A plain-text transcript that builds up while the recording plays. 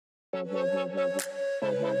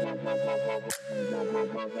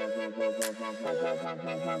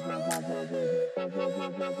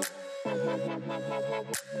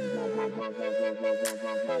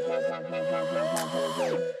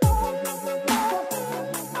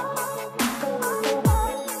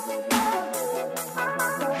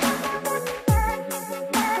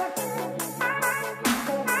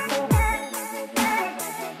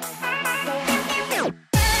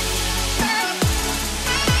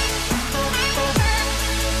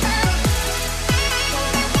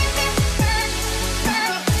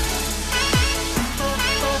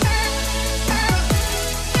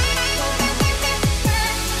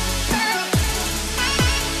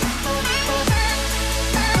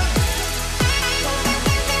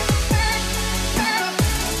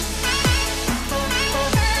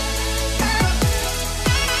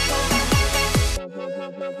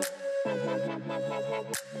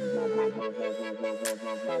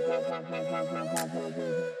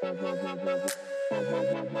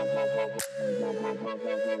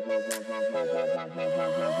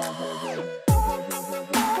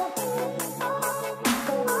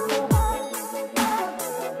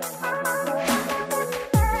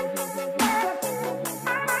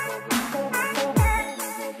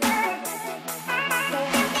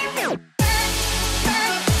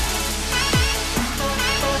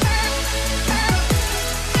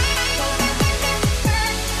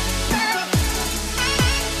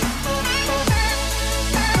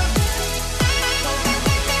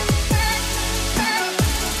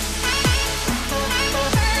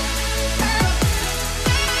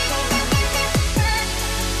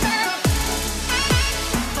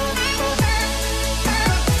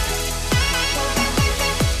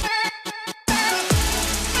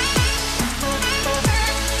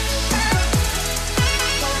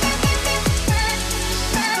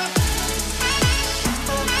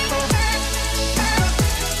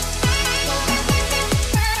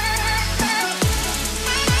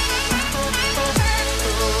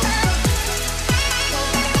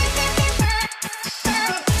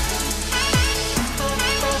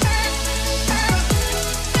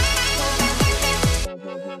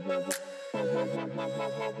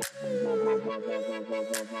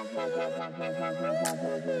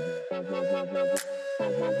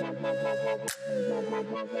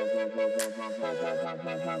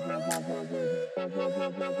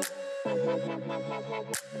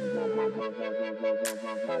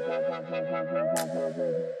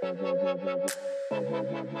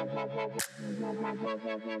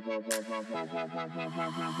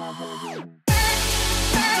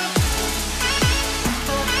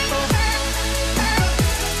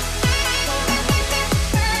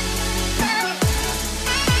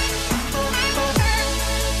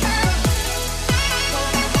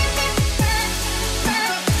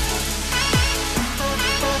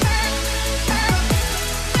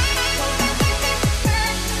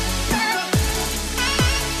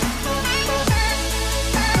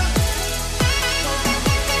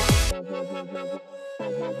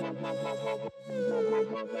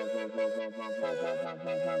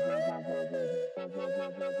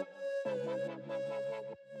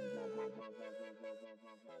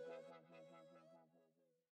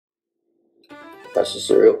That's the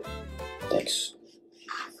cereal. Thanks.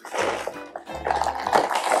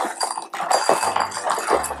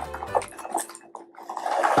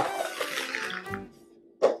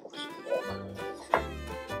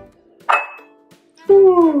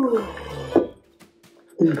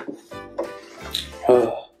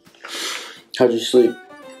 How'd you sleep?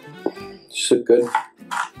 Did you sleep good?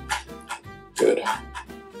 Good.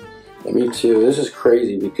 Yeah, me too. This is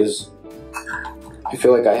crazy because I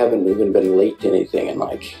feel like I haven't even been late to anything in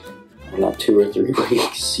like, I don't know, 2 or 3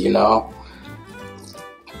 weeks, you know?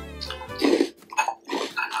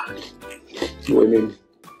 What do you mean?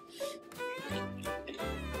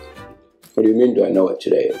 What do you mean do I know what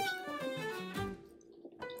today is?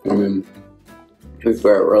 I mean, to be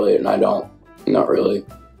fair, really, and I don't. Not really.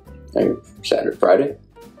 Like Saturday, Friday?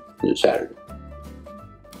 Is it Saturday?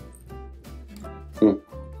 Did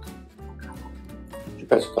you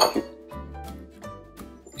pass the coffee?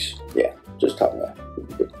 Yeah, just top that.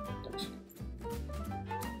 Good. Thanks.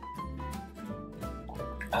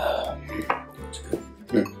 It's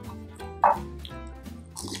good.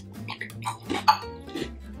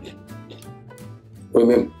 What do you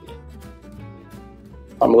mean?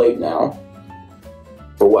 I'm late now.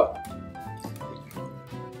 For what?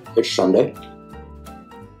 It's Sunday.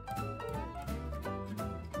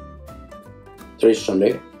 Today's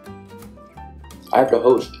Sunday. I have to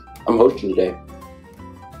host. I'm hosting today.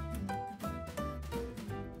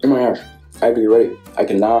 Oh my gosh. I have to get ready. I I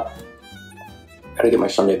cannot. Gotta get my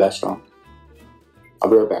Sunday best on. I'll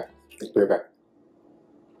be right back.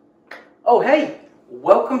 Oh, hey!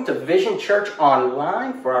 Welcome to Vision Church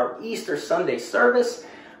Online for our Easter Sunday service.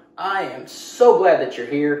 I am so glad that you're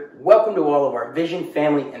here. Welcome to all of our Vision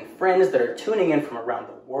family and friends that are tuning in from around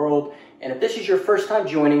the world. And if this is your first time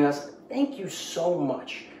joining us, thank you so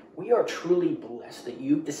much. We are truly blessed that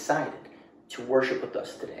you've decided to worship with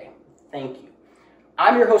us today. Thank you.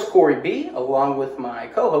 I'm your host, Corey B., along with my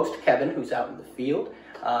co-host, Kevin, who's out in the field.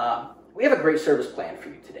 We have a great service planned for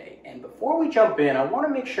you today. And before we jump in, I want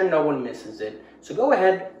to make sure no one misses it. So go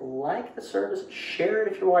ahead, like the service, share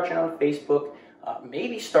it if you're watching on Facebook.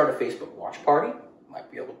 Maybe start a Facebook watch party. You might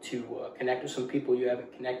be able to connect with some people you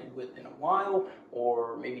haven't connected with in a while,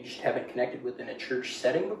 or maybe just haven't connected with in a church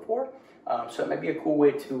setting before. So it might be a cool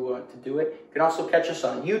way to do it. You can also catch us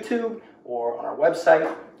on YouTube or on our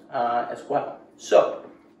website as well. So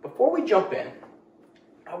before we jump in,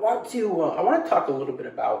 I want to talk a little bit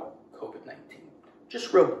about COVID-19,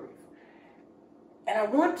 just real brief. And I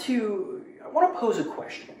want to pose a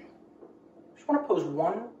question. I just want to pose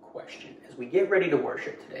one question as we get ready to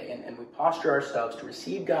worship today and we posture ourselves to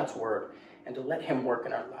receive God's word and to let him work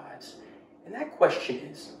in our lives. And that question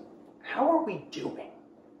is, how are we doing?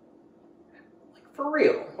 Like, for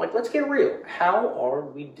real. Like, let's get real. How are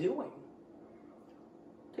we doing?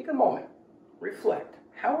 Take a moment. Reflect.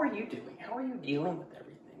 How are you doing? How are you dealing with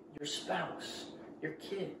everything? Your spouse, your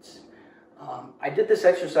kids. I did this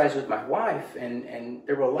exercise with my wife, and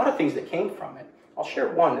there were a lot of things that came from it. I'll share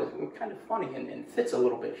one that's kind of funny and fits a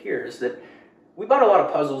little bit here, is that we bought a lot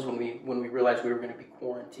of puzzles when we realized we were going to be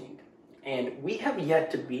quarantined. And we have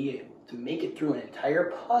yet to be able to make it through an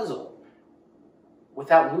entire puzzle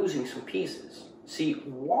without losing some pieces. See,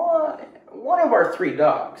 one of our 3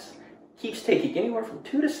 dogs keeps taking anywhere from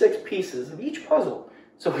 2 to 6 pieces of each puzzle,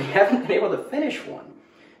 so we haven't been able to finish one.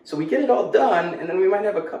 So we get it all done, and then we might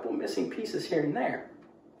have a couple missing pieces here and there.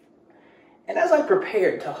 And as I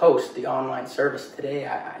prepared to host the online service today,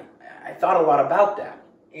 I thought a lot about that.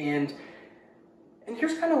 And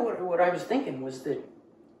here's kind of what I was thinking was that,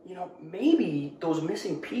 you know, maybe those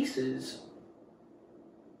missing pieces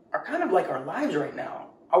are kind of like our lives right now.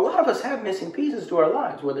 A lot of us have missing pieces to our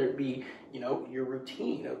lives, whether it be, you know, your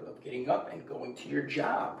routine of getting up and going to your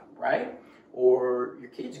job, right? Or your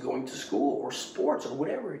kids going to school or sports or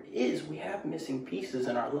whatever it is. We have missing pieces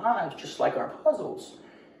in our lives, just like our puzzles.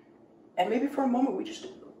 And maybe for a moment we just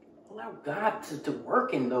allow God to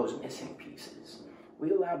work in those missing pieces.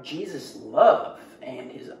 We allow Jesus' love and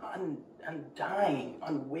his undying,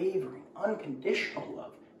 unwavering, unconditional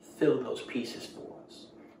love fill those pieces for us.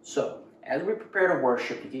 So, as we prepare to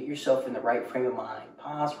worship, you get yourself in the right frame of mind.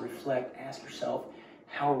 Pause, reflect, ask yourself,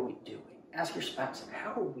 how are we doing? Ask your spouse,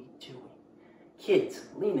 how are we doing? Kids,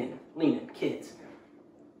 lean in, kids.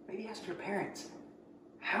 Maybe ask your parents,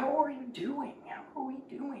 how are you doing? How are we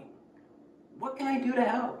doing? What can I do to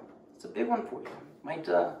help? It's a big one for you. Might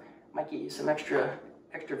get you some extra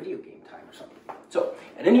video game time or something. So,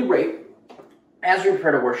 at any rate, as we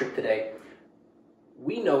prepare to worship today,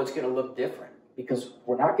 we know it's going to look different because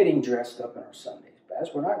we're not getting dressed up in our Sundays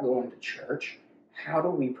best. We're not going to church. How do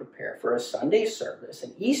we prepare for a Sunday service,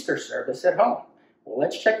 an Easter service at home? Well,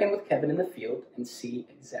 let's check in with Kevin in the field and see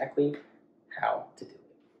exactly how to do it.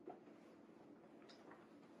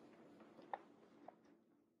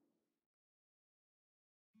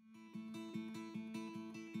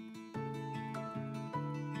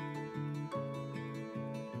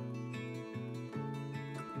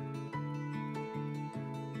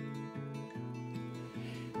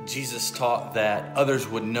 Jesus taught that others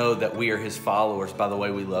would know that we are his followers by the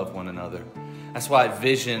way we love one another. That's why at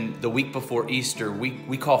Vision, the week before Easter,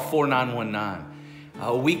 we call 4919,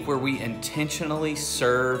 a week where we intentionally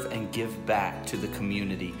serve and give back to the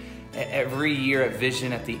community. Every year at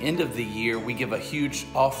Vision, at the end of the year, we give a huge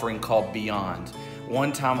offering called Beyond,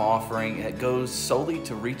 one-time offering that goes solely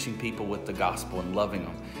to reaching people with the gospel and loving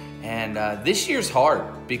them. And this year's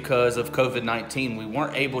hard because of COVID-19. We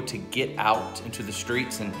weren't able to get out into the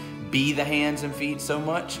streets and be the hands and feet so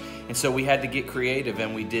much. And so we had to get creative,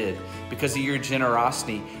 and we did. Because of your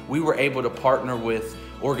generosity, we were able to partner with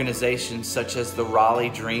organizations such as the Raleigh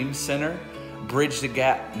Dream Center, Bridge the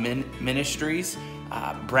Gap Ministries,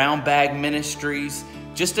 Brown Bag Ministries,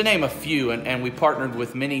 just to name a few. And we partnered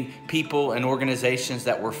with many people and organizations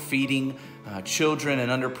that were feeding children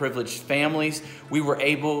and underprivileged families. We were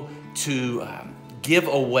able to give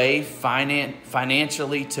away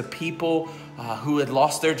financially to people who had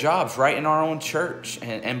lost their jobs right in our own church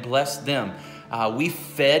and bless them. We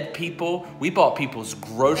fed people. We bought people's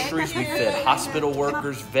groceries. We fed hospital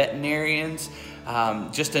workers, veterinarians,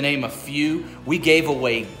 just to name a few. We gave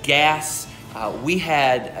away gas. We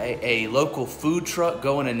had a local food truck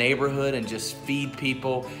go in a neighborhood and just feed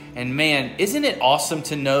people. And man, isn't it awesome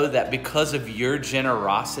to know that because of your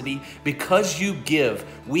generosity, because you give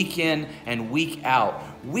week in and week out,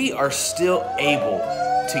 we are still able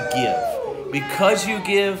to give. Because you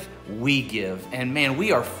give, we give. And man,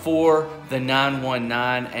 we are for the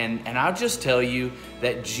 919. And I'll just tell you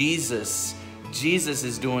that Jesus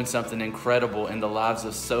is doing something incredible in the lives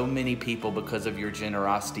of so many people because of your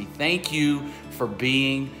generosity. Thank you for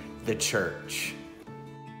being the church.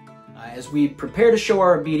 As we prepare to show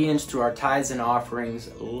our obedience through our tithes and offerings,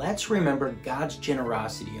 let's remember God's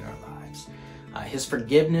generosity in our lives, His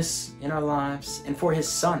forgiveness in our lives, and for His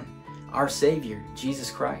Son, our Savior,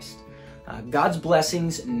 Jesus Christ. God's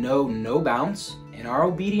blessings know no bounds, and our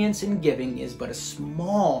obedience and giving is but a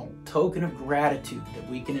small token of gratitude that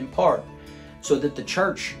we can impart so that the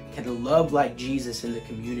church can love like Jesus in the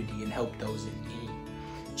community and help those in need.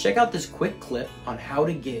 Check out this quick clip on how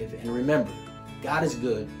to give, and remember, God is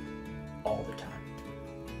good all the time.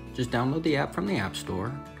 Just download the app from the App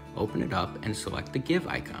Store, open it up, and select the Give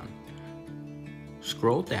icon.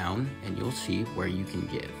 Scroll down and you'll see where you can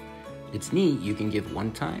give. It's neat, you can give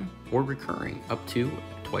one time or recurring, up to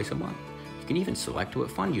twice a month. You can even select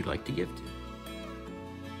what fund you'd like to give to.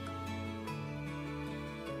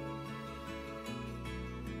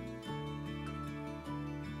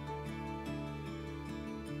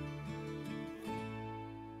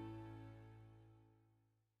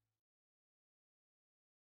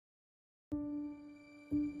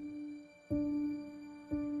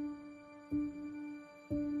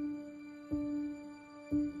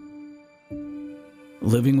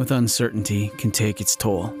 Living with uncertainty can take its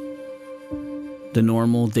toll. The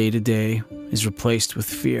normal day-to-day is replaced with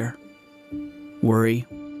fear, worry,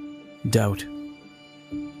 doubt.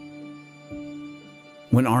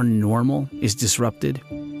 When our normal is disrupted,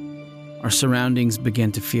 our surroundings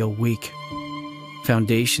begin to feel weak.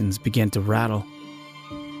 Foundations begin to rattle.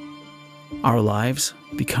 Our lives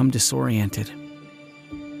become disoriented.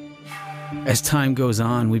 As time goes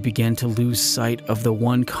on, we begin to lose sight of the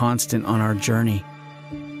one constant on our journey: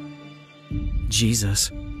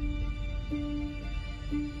 Jesus.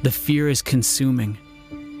 The fear is consuming,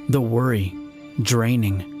 the worry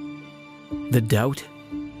draining, the doubt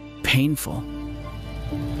painful.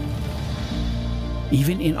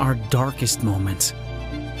 Even in our darkest moments,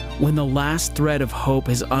 when the last thread of hope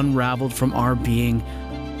has unraveled from our being,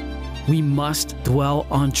 we must dwell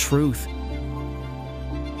on truth.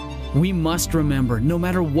 We must remember, no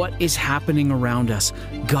matter what is happening around us,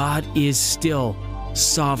 God is still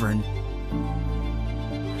sovereign.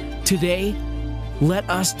 Today, let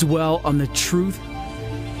us dwell on the truth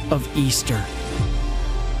of Easter.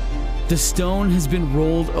 The stone has been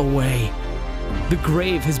rolled away. The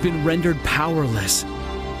grave has been rendered powerless.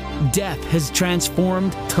 Death has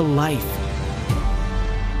transformed to life.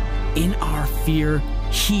 In our fear,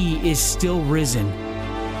 He is still risen.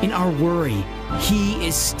 In our worry, He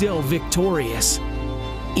is still victorious.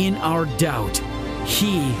 In our doubt,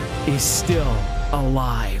 He is still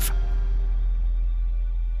alive.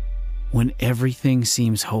 When everything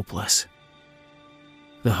seems hopeless,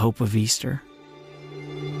 the hope of Easter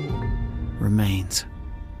remains.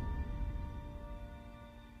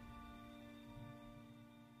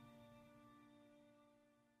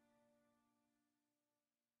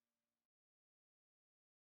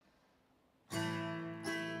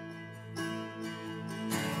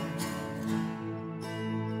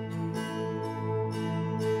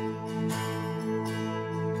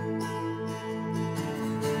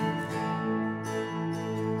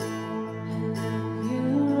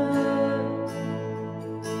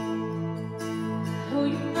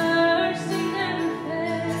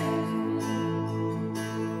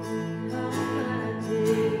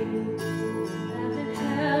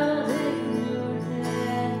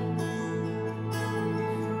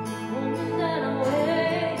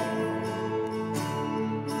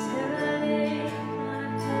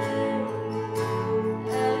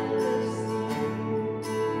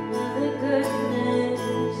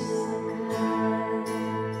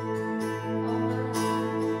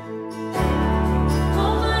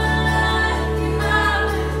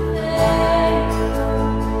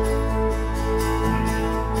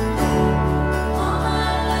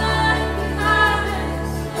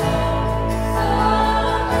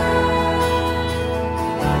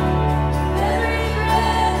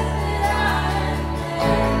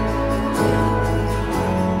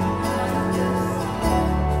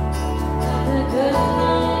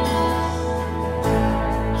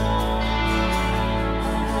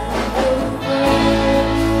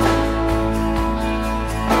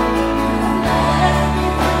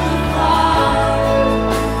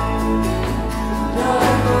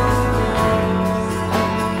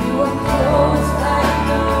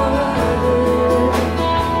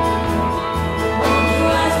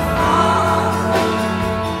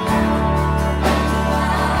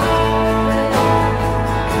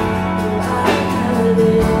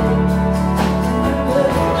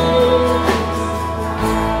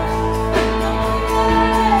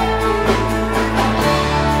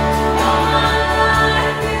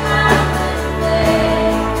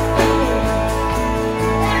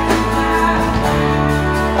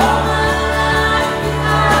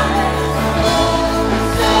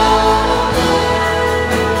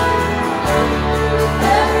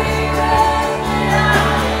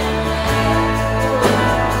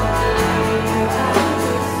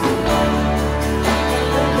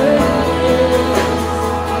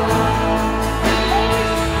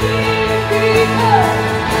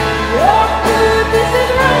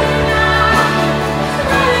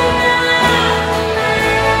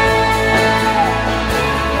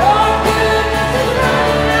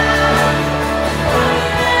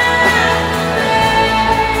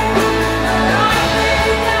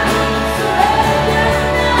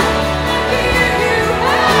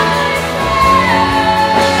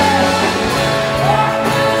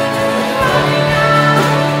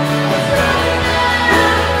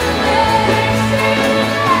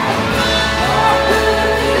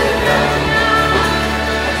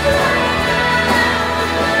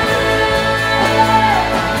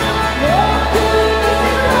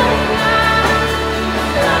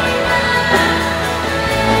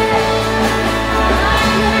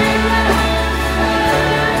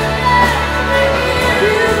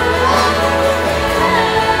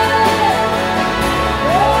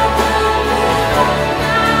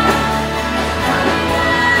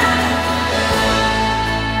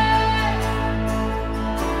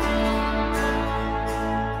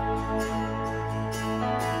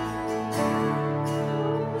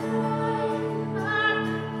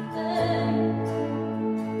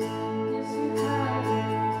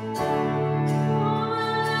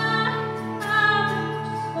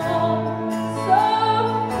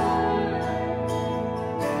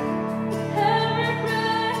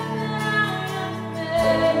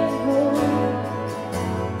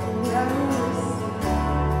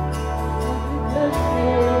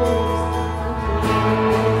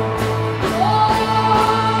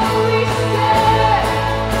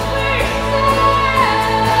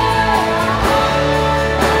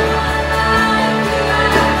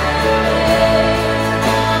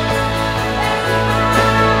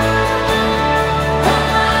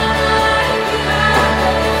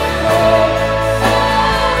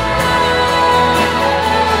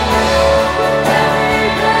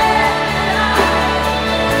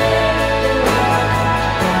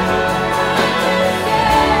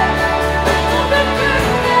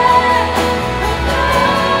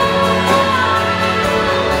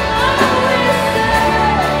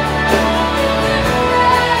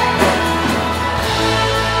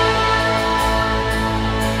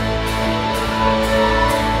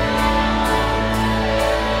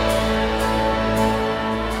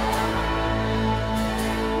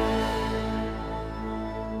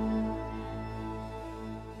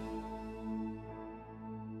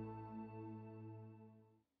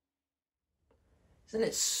 Isn't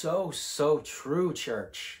it so, so true,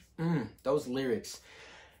 church? Those lyrics.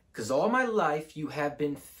 Because all my life you have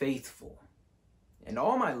been faithful. And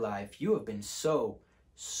all my life you have been so,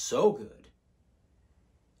 so good.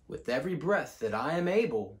 With every breath that I am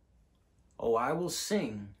able, oh, I will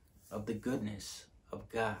sing of the goodness of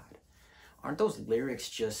God. Aren't those lyrics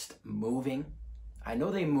just moving? I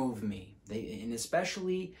know they move me. And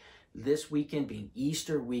especially this weekend being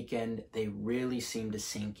Easter weekend, they really seem to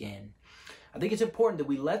sink in. I think it's important that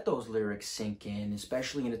we let those lyrics sink in,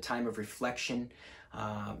 especially in a time of reflection,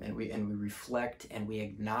 and we reflect and we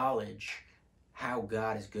acknowledge how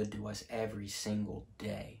God is good to us every single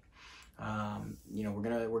day. We're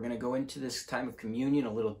gonna go into this time of communion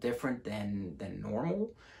a little different than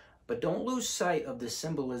normal, but don't lose sight of the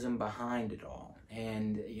symbolism behind it all.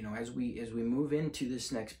 And as we move into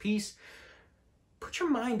this next piece, put your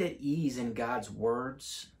mind at ease in God's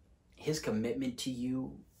words, His commitment to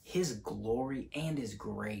you, His glory, and His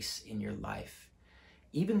grace in your life.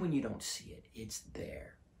 Even when you don't see it, it's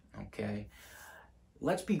there, okay?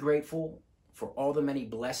 Let's be grateful for all the many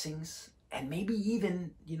blessings, and maybe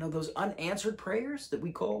even, those unanswered prayers that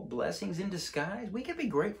we call blessings in disguise. We can be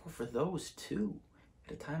grateful for those too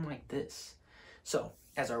at a time like this. So,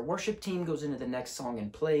 as our worship team goes into the next song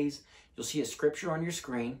and plays, you'll see a scripture on your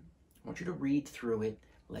screen. I want you to read through it,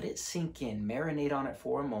 let it sink in, marinate on it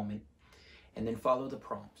for a moment, and then follow the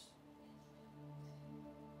prompts.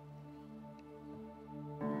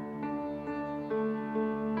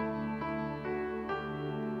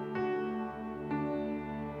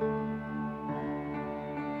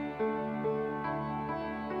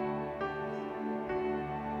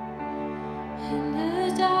 In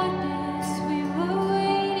the darkness we were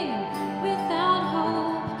waiting, without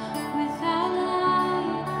hope, without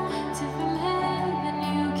light, till from heaven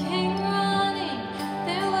you came running.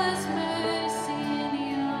 There was mercy in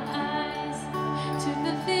your eyes, to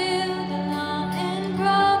fulfill the law and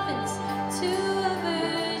prophets. To a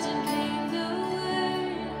virgin came the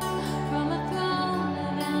word, from a throne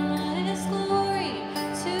of endless glory,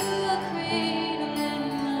 to a cradle in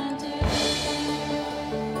the dirt.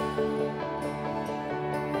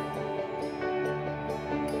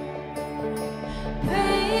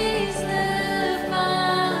 Praise the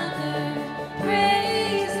Father,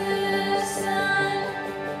 praise the Son,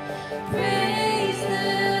 praise the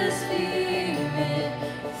Spirit,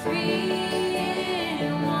 three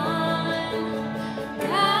in one.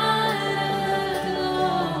 God of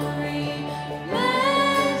glory,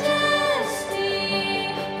 majesty,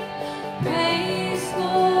 praise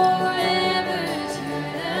forever to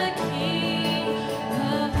the King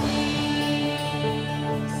of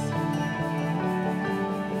Kings.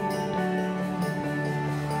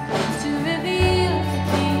 To reveal the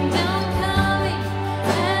kingdom coming,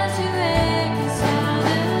 and to reconcile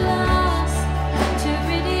the lost, to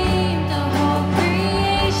redeem the whole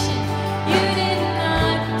creation. You did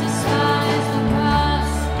not despise the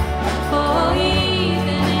cross, for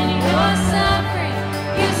even in your suffering,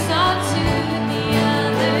 you saw to the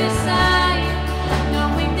other side,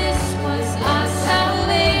 knowing this was our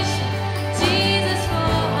salvation. Jesus, for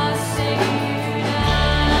our sake you died.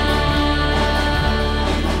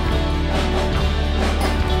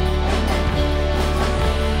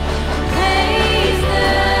 Praise the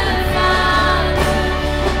Father,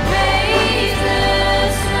 praise the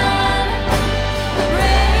Son,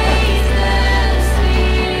 praise the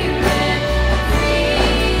Spirit, three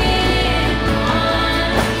in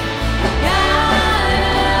one. God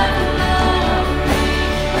of glory,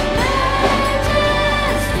 majesty,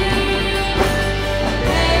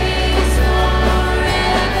 praise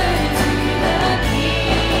forever to the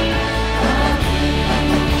King of Kings.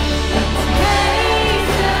 Praise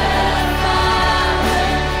the Father,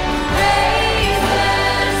 praise the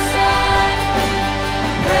Son,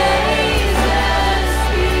 praise the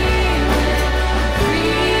Spirit,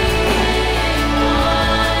 three in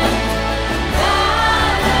one.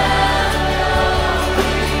 God of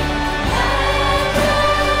glory, majesty,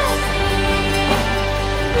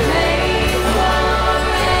 praise forever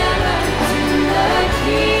to the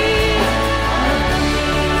King of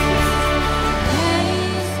Kings.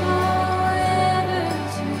 Praise forever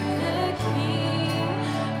to the King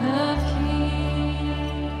of Kings.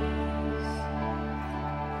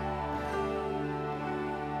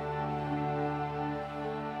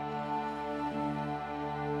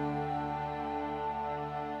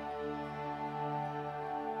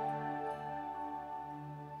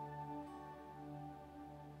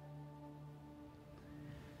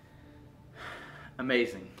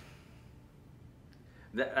 Amazing.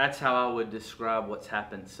 That's how I would describe what's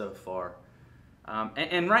happened so far.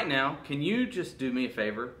 And right now, can you just do me a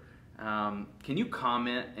favor? can you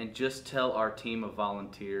comment and just tell our team of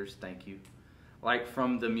volunteers thank you? Like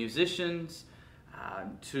from the musicians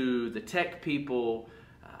to the tech people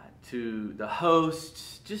to the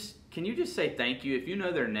hosts, can you just say thank you? If you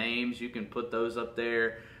know their names, you can put those up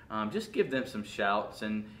there. Just give them some shouts.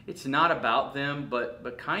 And it's not about them,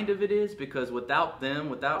 but kind of it is, because without them,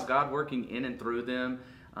 without God working in and through them,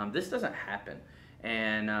 this doesn't happen.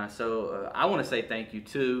 And so I want to say thank you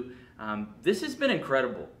too. This has been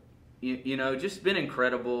incredible. You know, just been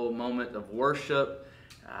incredible moment of worship,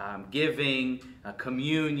 giving,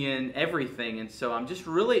 communion, everything. And so I'm just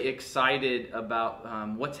really excited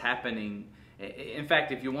about what's happening. In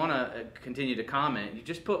fact, if you want to continue to comment, you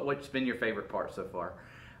just put what's been your favorite part so far,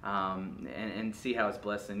 and see how it's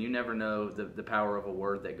blessed. And you never know the power of a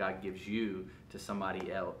word that God gives you to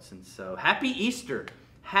somebody else. And so happy Easter.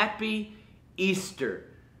 Happy Easter.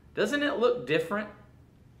 Doesn't it look different?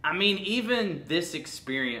 I mean, even this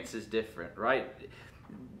experience is different, right?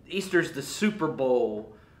 Easter's the Super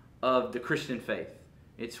Bowl of the Christian faith.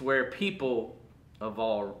 It's where people of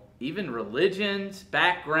all, even religions,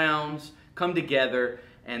 backgrounds, come together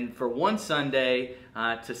and for one Sunday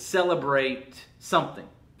to celebrate something.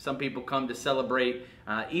 Some people come to celebrate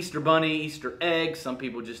Easter bunny, Easter eggs. Some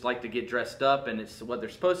people just like to get dressed up and it's what they're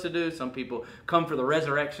supposed to do. Some people come for the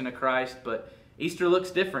resurrection of Christ, but Easter looks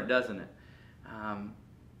different, doesn't it?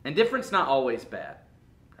 And different's not always bad.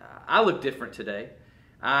 I look different today.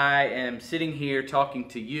 I am sitting here talking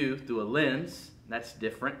to you through a lens. That's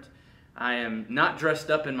different. I am not dressed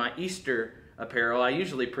up in my Easter apparel. I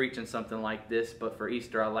usually preach in something like this, but for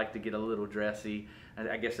Easter I like to get a little dressy.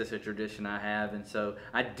 I guess that's a tradition I have. And so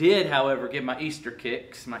I did, however, get my Easter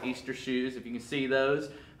kicks, my Easter shoes, if you can see those.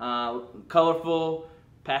 Colorful,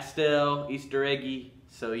 pastel, Easter eggy.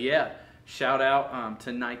 So yeah, shout out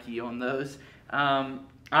to Nike on those.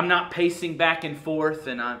 I'm not pacing back and forth,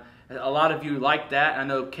 and a lot of you like that. I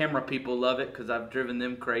know camera people love it because I've driven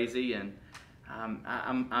them crazy. And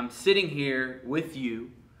I'm sitting here with you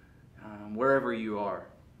wherever you are.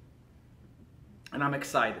 And I'm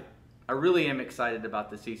excited. I really am excited about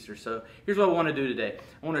this Easter. So here's what I want to do today.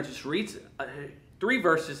 I want to just read 3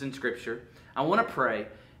 verses in Scripture. I want to pray,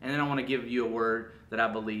 and then I want to give you a word that I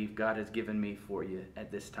believe God has given me for you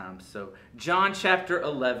at this time. So John chapter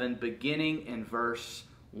 11, beginning in verse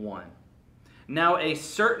 1. Now a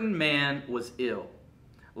certain man was ill,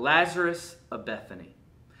 Lazarus of Bethany,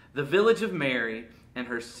 the village of Mary and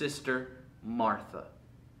her sister Martha.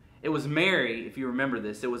 It was Mary, if you remember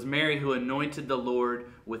this, it was Mary who anointed the Lord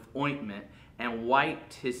with ointment and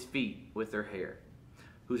wiped his feet with her hair,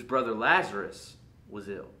 whose brother Lazarus was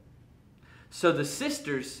ill. So the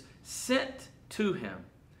sisters sent to him,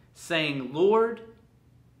 saying, Lord,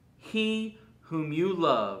 he whom you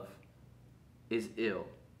love is ill.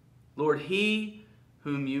 Lord, he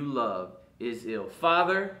whom you love is ill.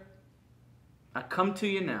 Father, I come to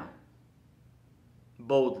you now,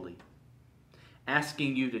 boldly,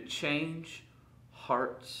 asking you to change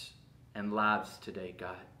hearts and lives today,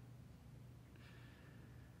 God.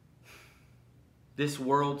 This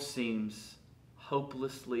world seems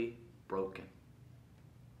hopelessly broken.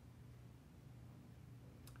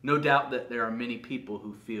 No doubt that there are many people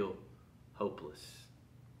who feel hopeless.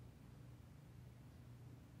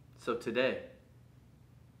 So today,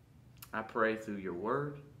 I pray through your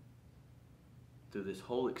word, through this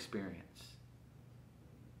whole experience,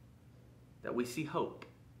 that we see hope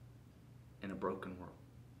in a broken world.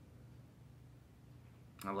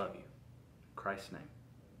 I love you. In Christ's name,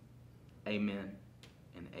 amen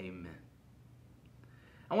and amen.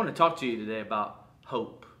 I want to talk to you today about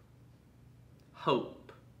hope.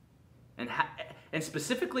 Hope. And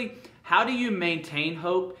specifically, how do you maintain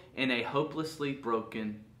hope in a hopelessly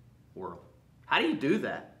broken world? How do you do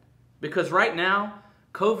that? Because right now,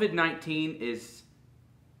 COVID-19 it's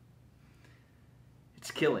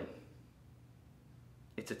killing.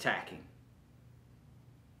 It's attacking.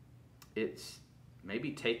 It's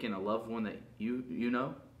maybe taking a loved one that you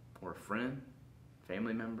know, or a friend,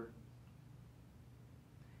 family member.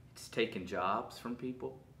 It's taken jobs from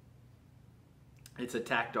people. It's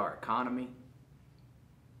attacked our economy.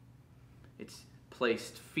 It's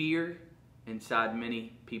placed fear inside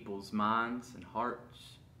many people's minds and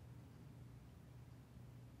hearts.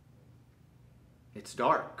 It's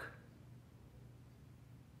dark.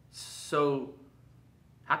 So,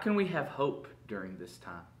 how can we have hope during this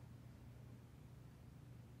time?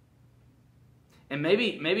 And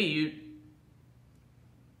maybe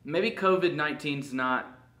COVID-19's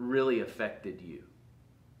not really affected you.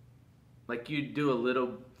 Like you do a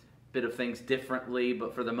little bit of things differently,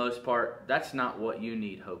 but for the most part, that's not what you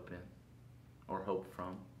need hope in or hope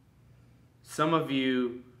from. Some of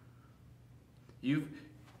you You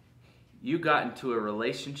got into a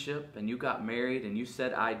relationship and you got married and you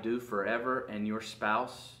said I do forever, and your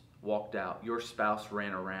spouse walked out. Your spouse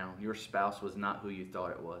ran around. Your spouse was not who you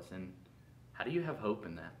thought it was. And how do you have hope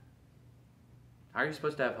in that? How are you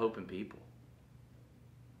supposed to have hope in people?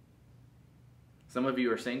 Some of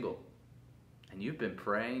you are single and you've been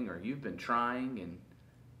praying or you've been trying, and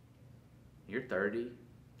you're 30,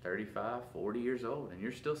 35, 40 years old and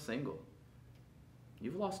you're still single.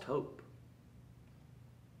 You've lost hope.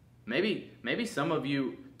 Maybe some of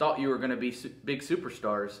you thought you were going to be big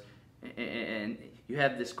superstars, and you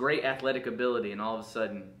had this great athletic ability, and all of a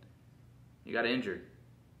sudden you got injured.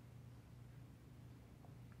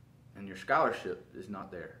 And your scholarship is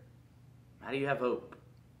not there. How do you have hope?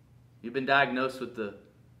 You've been diagnosed with the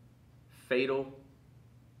fatal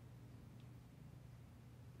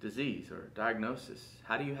disease or diagnosis.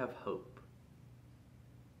 How do you have hope?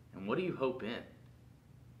 And what do you hope in?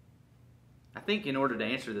 I think in order to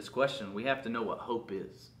answer this question, we have to know what hope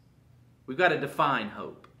is. We've got to define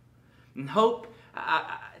hope. And hope,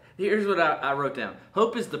 here's what I wrote down.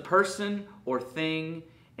 Hope is the person or thing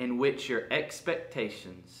in which your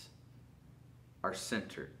expectations are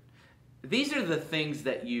centered. These are the things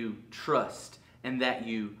that you trust and that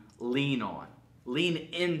you lean on, lean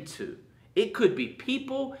into. It could be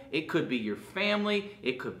people, it could be your family,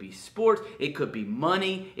 it could be sports, it could be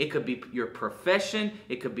money, it could be your profession,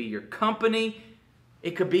 it could be your company,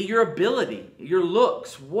 it could be your ability, your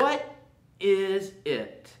looks. What is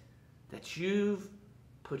it that you've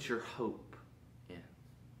put your hope in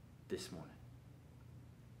this morning?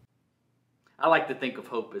 I like to think of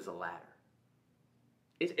hope as a ladder.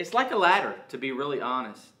 It's like a ladder, to be really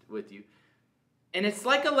honest with you. And it's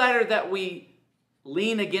like a ladder that we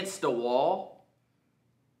lean against a wall.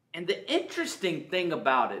 And the interesting thing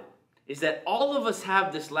about it is that all of us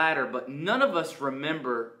have this ladder, but none of us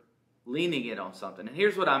remember leaning it on something. And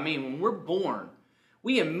here's what I mean. When we're born,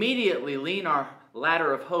 we immediately lean our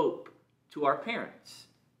ladder of hope to our parents,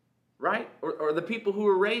 right? Or the people who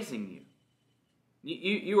are raising you.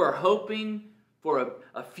 You are hoping for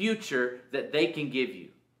a future that they can give you.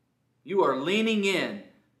 You are leaning in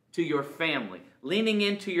to your family, leaning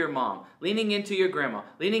into your mom, leaning into your grandma,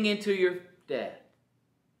 leaning into your dad.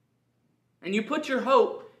 And you put your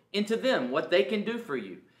hope into them, what they can do for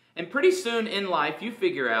you. And pretty soon in life, you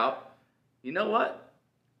figure out, you know what?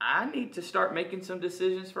 I need to start making some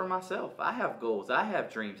decisions for myself. I have goals, I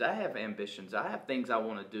have dreams, I have ambitions, I have things I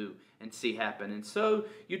want to do and see happen. And so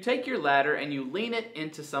you take your ladder and you lean it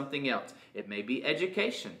into something else. It may be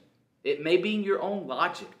education. It may be your own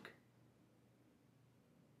logic.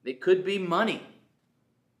 It could be money.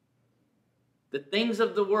 The things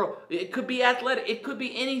of the world. It could be athletic. It could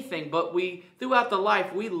be anything. But throughout the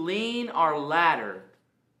life, we lean our ladder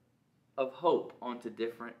of hope onto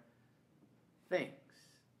different things.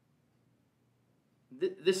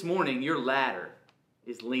 This morning, your ladder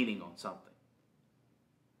is leaning on something.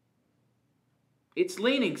 It's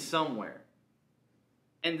leaning somewhere.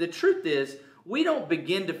 And the truth is, we don't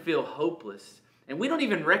begin to feel hopeless, and we don't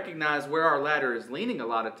even recognize where our ladder is leaning a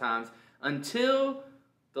lot of times until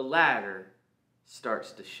the ladder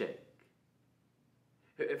starts to shake.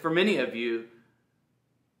 For many of you,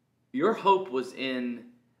 your hope was in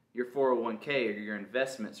your 401k or your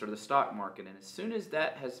investments or the stock market, and as soon as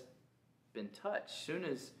that has been touched, as soon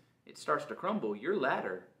as it starts to crumble, your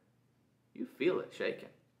ladder, you feel it shaking.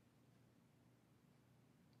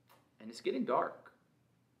 And it's getting dark.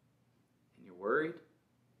 And you're worried.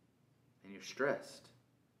 And you're stressed.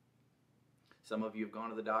 Some of you have gone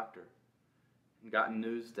to the doctor and gotten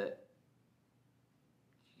news that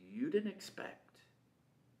you didn't expect.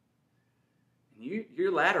 And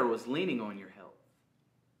your ladder was leaning on your health.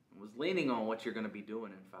 It was leaning on what you're going to be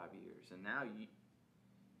doing in 5 years. And now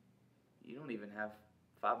you don't even have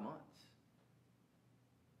 5 months.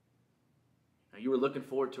 Now, you were looking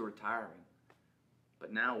forward to retiring.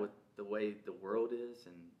 But now with the way the world is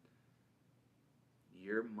and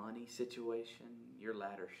your money situation, your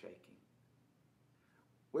ladder shaking.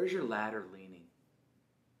 Where's your ladder leaning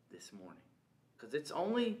this morning? Because it's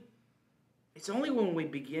only when we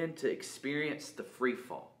begin to experience the free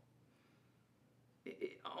fall.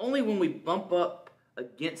 Only when we bump up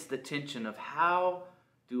against the tension of how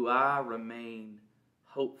do I remain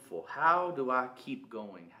hopeful? How do I keep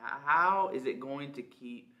going? How is it going to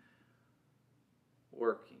keep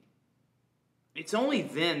working? It's only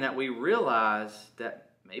then that we realize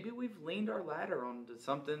that maybe we've leaned our ladder onto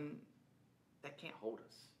something that can't hold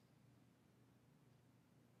us.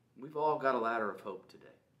 We've all got a ladder of hope today.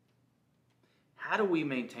 How do we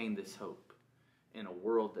maintain this hope in a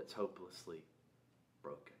world that's hopelessly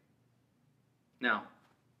broken? Now,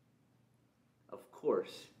 of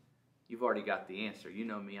course, you've already got the answer. You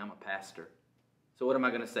know me, I'm a pastor. So what am I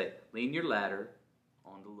going to say? Lean your ladder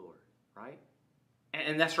on the Lord, right?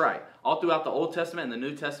 And that's right. All throughout the Old Testament and the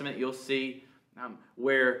New Testament, you'll see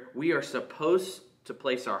where we are supposed to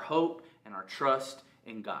place our hope and our trust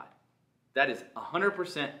in God. That is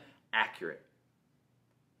 100% accurate.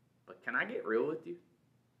 But can I get real with you?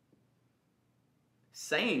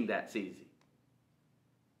 Saying that's easy.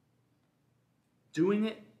 Doing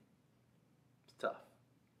it, it's tough.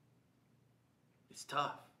 It's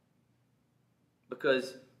tough.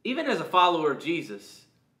 Because even as a follower of Jesus,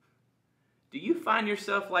 do you find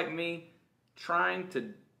yourself like me trying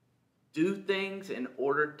to do things in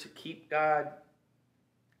order to keep God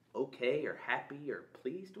okay or happy or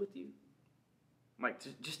pleased with you? Like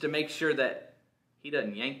just to make sure that He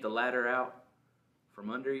doesn't yank the ladder out from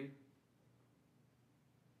under you?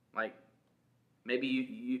 Like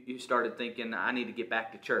maybe you started thinking, I need to get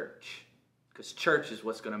back to church because church is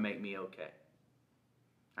what's going to make me okay.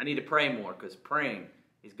 I need to pray more because praying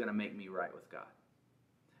is going to make me right with God.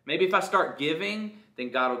 Maybe if I start giving,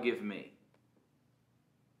 then God will give me.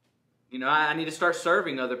 You know, I need to start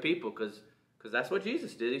serving other people because that's what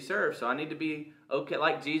Jesus did. He served. So I need to be okay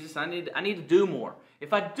like Jesus. I need to do more.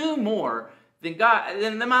 If I do more, then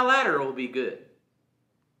my ladder will be good.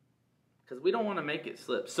 Because we don't want to make it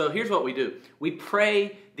slip. So here's what we do. We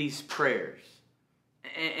pray these prayers.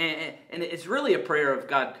 And it's really a prayer of,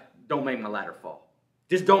 God, don't make my ladder fall.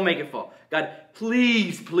 Just don't make it fall. God,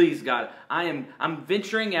 please, please, God, I'm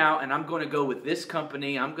venturing out and I'm going to go with this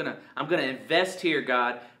company. I'm going to invest here,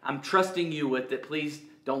 God. I'm trusting you with it. Please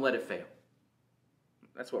don't let it fail.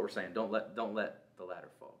 That's what we're saying. Don't let the ladder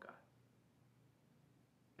fall, God.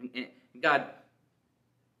 And God,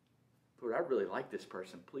 Lord, I really like this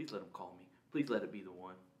person. Please let them call me. Please let it be the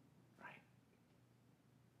one. Right?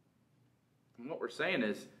 And what we're saying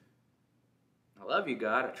is, I love you,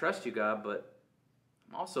 God. I trust you, God, but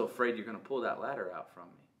I'm also afraid you're going to pull that ladder out from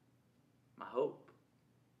me. My hope.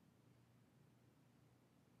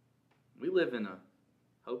 We live in a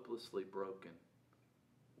hopelessly broken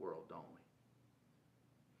world, don't we?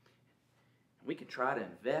 We can try to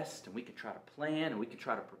invest, and we can try to plan, and we can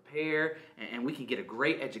try to prepare, and we can get a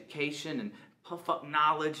great education and puff up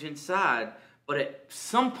knowledge inside. But at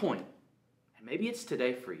some point, and maybe it's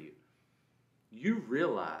today for you, you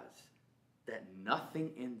realize that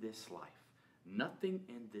nothing in this life, nothing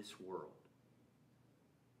in this world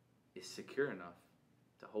is secure enough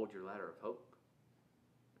to hold your ladder of hope.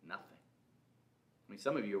 Nothing. I mean,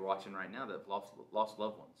 some of you are watching right now that have lost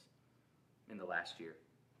loved ones in the last year.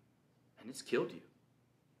 And it's killed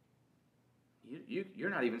you.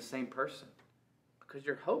 You're not even the same person because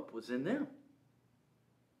your hope was in them.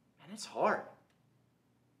 And it's hard.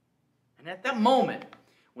 And at that moment,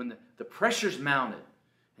 when the pressure's mounted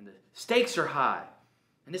and the stakes are high,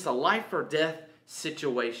 and it's a life or death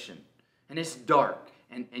situation, and it's dark,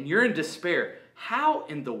 and you're in despair, how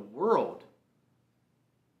in the world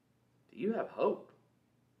do you have hope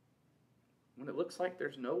when it looks like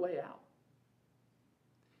there's no way out?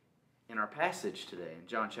 In our passage today, in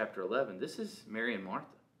John chapter 11, this is Mary and Martha.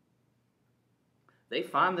 They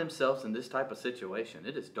find themselves in this type of situation.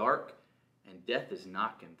 It is dark and death is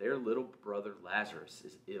knocking. Their little brother Lazarus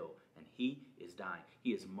is ill and he is dying.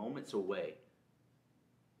 He is moments away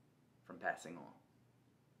from passing on.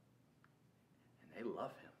 And they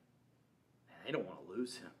love him. And they don't want to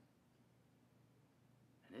lose him.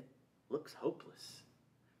 And it looks hopeless.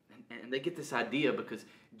 And they get this idea because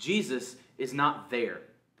Jesus is not there.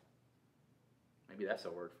 Maybe that's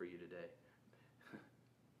a word for you today.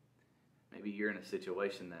 Maybe you're in a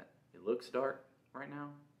situation that it looks dark right now,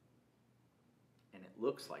 and it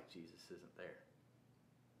looks like Jesus isn't there.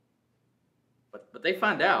 But they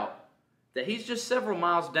find out that he's just several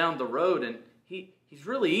miles down the road, and he's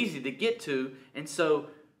really easy to get to. And so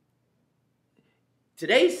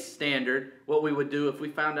today's standard, what we would do if we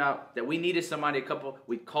found out that we needed somebody,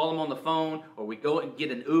 we'd call them on the phone, or we'd go and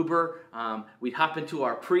get an Uber. We'd hop into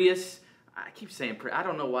our Prius. I keep saying Prius. I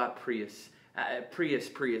don't know why Prius.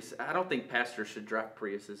 Prius. I don't think pastors should drive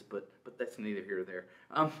Priuses, but that's neither here or there.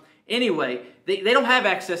 Anyway, they don't have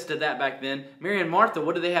access to that back then. Mary and Martha,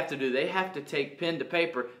 what do they have to do? They have to take pen to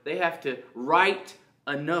paper. They have to write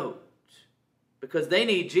a note because they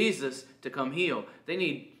need Jesus to come heal. They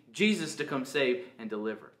need Jesus to come save and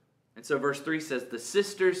deliver. And so verse 3 says, the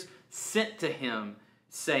sisters sent to him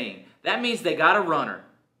saying, that means they got a runner.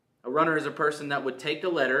 A runner is a person that would take a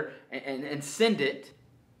letter and send it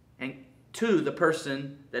to the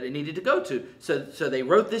person that it needed to go to. So they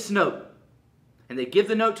wrote this note. And they give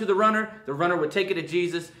the note to the runner would take it to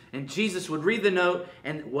Jesus, and Jesus would read the note,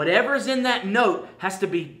 and whatever's in that note has to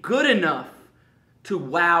be good enough to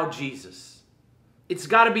wow Jesus. It's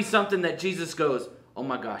got to be something that Jesus goes, oh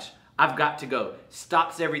my gosh, I've got to go.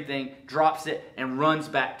 Stops everything, drops it, and runs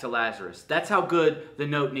back to Lazarus. That's how good the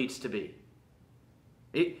note needs to be.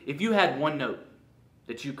 If you had one note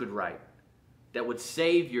that you could write that would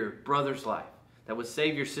save your brother's life, that would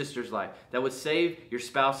save your sister's life, that would save your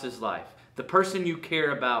spouse's life, the person you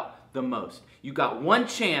care about the most, you got one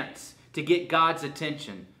chance to get God's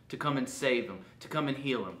attention to come and save him, to come and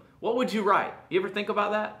heal him. What would you write? You ever think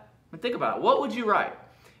about that? Think about it. What would you write?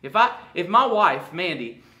 If my wife,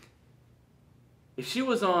 Mandy, if she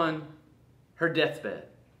was on her deathbed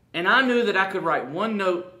and I knew that I could write one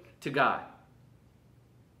note to God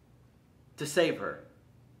to save her,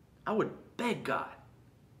 I would beg God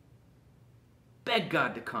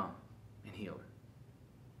to come and heal her.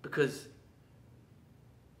 Because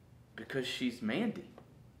she's Mandy.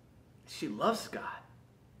 She loves God.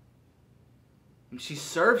 And she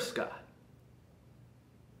serves God.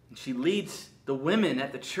 And she leads the women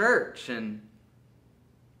at the church. And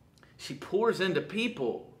she pours into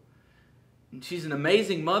people. And she's an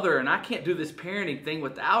amazing mother. And I can't do this parenting thing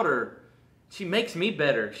without her. She makes me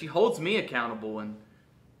better. She holds me accountable. And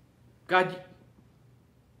God,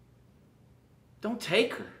 don't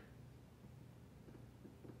take her.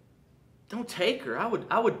 Don't take her. I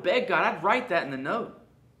would beg God. I'd write that in the note.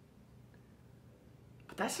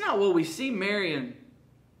 But that's not what we see Mary and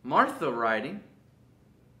Martha writing.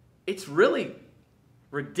 It's really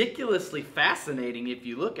ridiculously fascinating if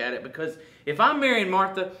you look at it, because if I'm Mary and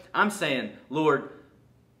Martha, I'm saying, Lord,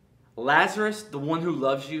 Lazarus, the one who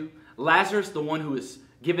loves you, Lazarus, the one who has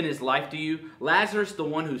given his life to you, Lazarus, the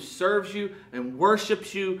one who serves you and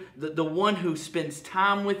worships you, the one who spends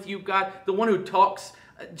time with you, God, the one who talks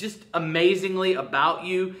just amazingly about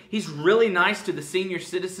you. He's really nice to the senior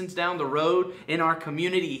citizens down the road in our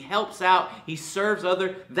community. He helps out. He serves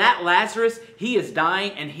others. That Lazarus, he is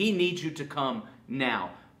dying and he needs you to come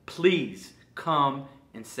now. Please come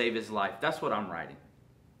and save his life. That's what I'm writing.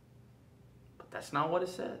 But that's not what it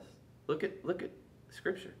says. Look at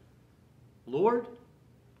Scripture. Lord,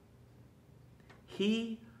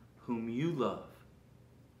 he whom you love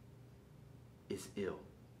is ill.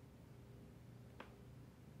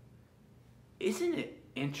 Isn't it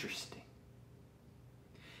interesting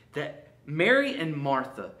that Mary and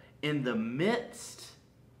Martha, in the midst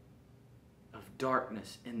of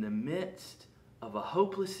darkness, in the midst of a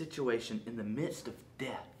hopeless situation, in the midst of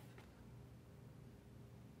death,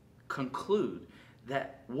 conclude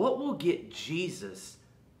that what will get Jesus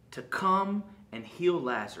to come and heal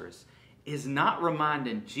Lazarus is not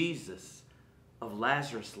reminding Jesus of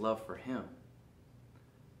Lazarus' love for him,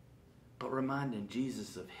 but reminding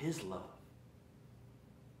Jesus of his love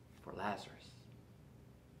for Lazarus.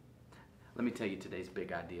 Let me tell you today's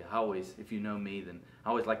big idea. I always, if you know me, then I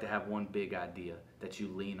always like to have one big idea that you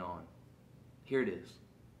lean on. Here it is.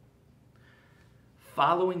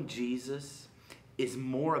 Following Jesus is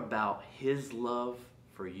more about his love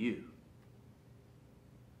for you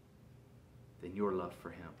than your love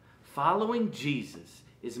for him. Following Jesus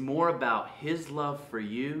is more about his love for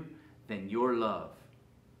you than your love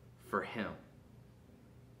for him.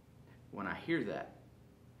 When I hear that,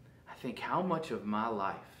 I think how much of my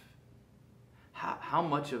life, how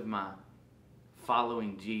much of my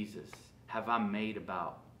following Jesus have I made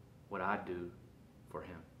about what I do for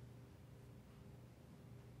him?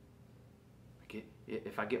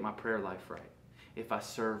 If I get my prayer life right, if I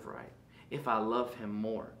serve right, if I love him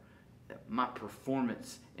more, my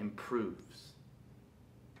performance improves.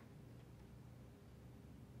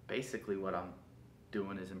 Basically what I'm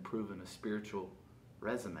doing is improving a spiritual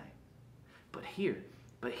resume. But here,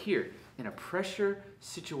 in a pressure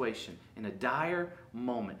situation, in a dire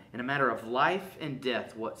moment, in a matter of life and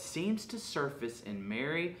death, what seems to surface in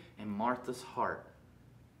Mary and Martha's heart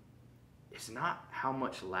is not how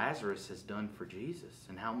much Lazarus has done for Jesus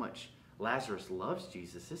and how much Lazarus loves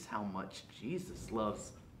Jesus. It's how much Jesus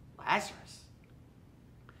loves Lazarus.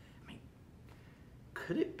 I mean,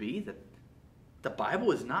 could it be that the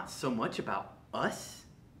Bible is not so much about us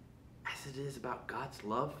as it is about God's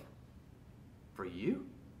love for you?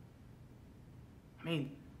 I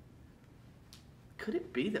mean, could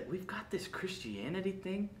it be that we've got this Christianity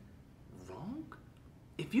thing wrong?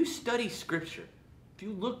 If you study Scripture, if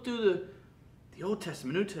you look through the Old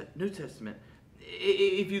Testament, New Testament,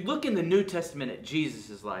 if you look in the New Testament at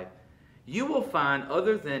Jesus' life, you will find,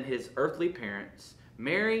 other than his earthly parents,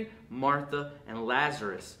 Mary, Martha, and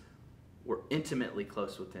Lazarus were intimately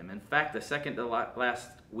close with him. In fact, the second to last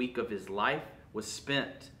week of his life was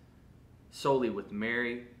spent solely with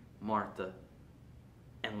Mary, Martha,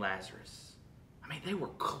 and Lazarus. I mean, they were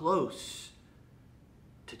close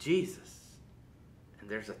to Jesus. And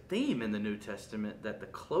there's a theme in the New Testament that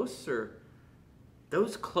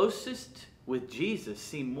those closest with Jesus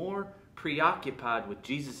seem more preoccupied with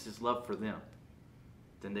Jesus' love for them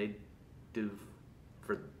than they do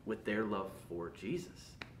with their love for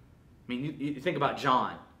Jesus. I mean, you think about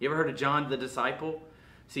John. You ever heard of John the disciple?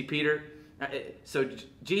 See, Peter? So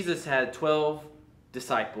Jesus had 12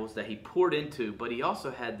 disciples that he poured into, but he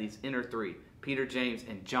also had these inner three, Peter, James,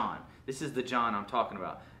 and John. This is the John I'm talking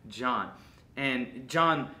about. John. And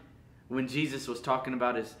John, when Jesus was talking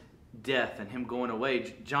about his death and him going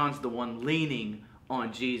away, John's the one leaning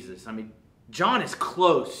on Jesus. I mean, John is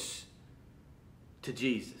close to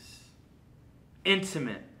Jesus,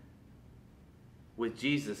 intimate with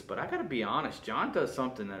Jesus. But I got to be honest, John does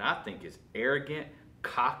something that I think is arrogant,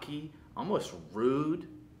 cocky, almost rude.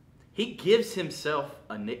 He gives himself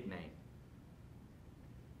a nickname.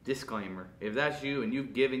 Disclaimer, if that's you and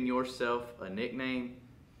you've given yourself a nickname,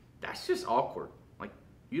 that's just awkward. Like,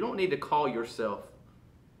 you don't need to call yourself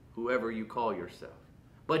whoever you call yourself.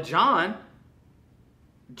 But John,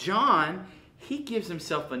 he gives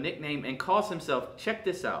himself a nickname and calls himself, check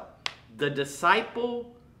this out, the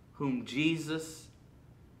disciple whom Jesus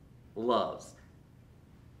loves.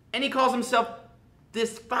 And he calls himself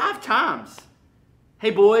this 5 times.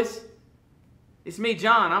 Hey boys, it's me,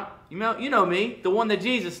 John. You know me, the one that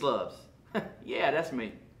Jesus loves. Yeah, that's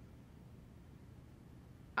me.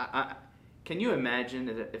 Can you imagine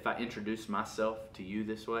if I introduced myself to you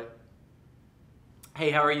this way? Hey,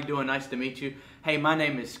 how are you doing? Nice to meet you. Hey, my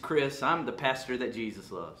name is Chris. I'm the pastor that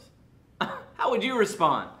Jesus loves. How would you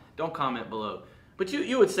respond? Don't comment below. But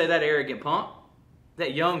you would say, that arrogant punk,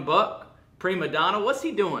 that young buck, prima donna, what's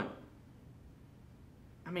he doing?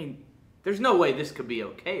 I mean, there's no way this could be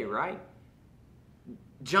okay, right?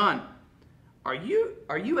 John, are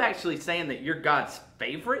you actually saying that you're God's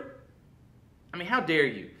favorite? I mean, how dare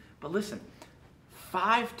you? But listen,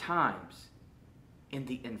 5 times in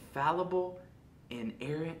the infallible,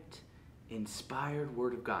 inerrant, inspired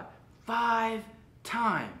Word of God, 5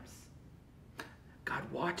 times, God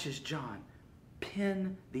watches John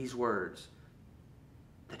pen these words.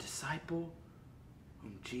 The disciple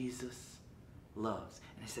whom Jesus loves.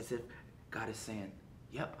 And it's as if God is saying,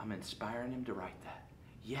 yep, I'm inspiring him to write that.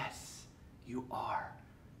 Yes, you are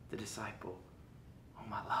the disciple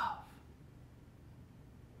whom I love.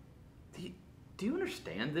 Do you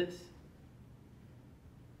understand this?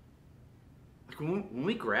 Like when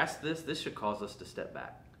we grasp this should cause us to step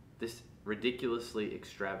back. This ridiculously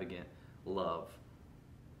extravagant love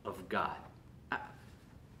of God.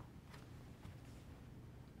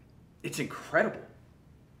 It's incredible.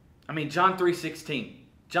 I mean, John 3:16.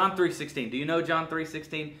 John 3:16. Do you know John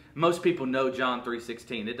 3:16? Most people know John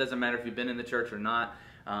 3:16. It doesn't matter if you've been in the church or not.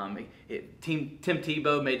 Tim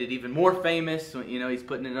Tebow made it even more famous. You know, he's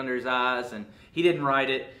putting it under his eyes, and he didn't write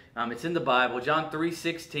it. It's in the Bible. John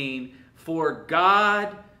 3:16. For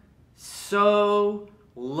God so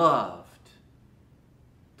loved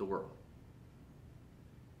the world.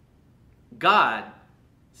 God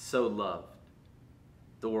so loved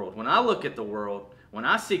the world. When I look at the world, when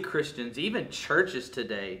I see Christians, even churches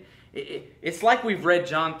today, it's like we've read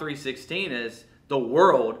John 3:16 as the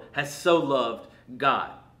world has so loved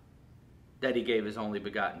God that he gave his only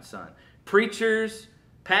begotten Son. Preachers,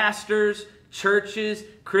 pastors, churches,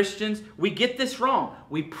 Christians, we get this wrong.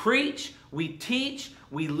 We preach, we teach,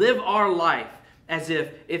 we live our life as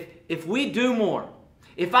if we do more,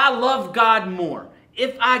 if I love God more,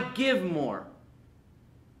 if I give more,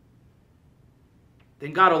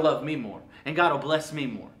 then God will love me more and God will bless me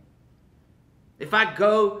more. If I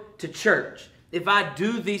go to church, if I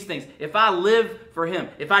do these things, if I live for him,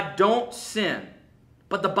 if I don't sin.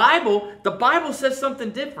 But the Bible says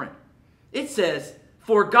something different. It says,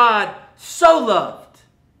 for God so loved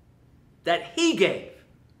that he gave.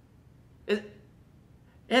 It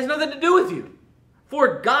has nothing to do with you.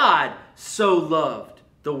 For God so loved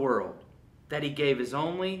the world that he gave his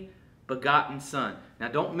only begotten Son. Now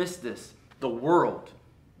don't miss this. The world.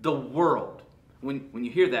 When you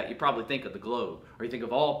hear that, you probably think of the globe, or you think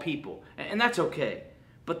of all people, and that's okay.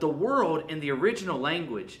 But the world in the original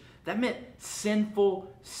language, that meant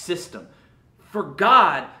sinful system. For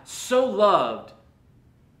God so loved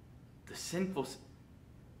the sinful.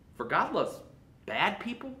 For God loves bad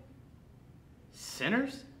people,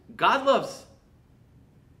 sinners. God loves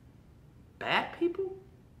bad people,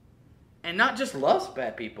 and not just loves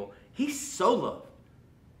bad people. He so loved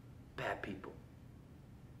bad people.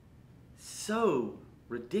 So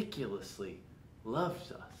ridiculously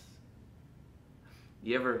loves us.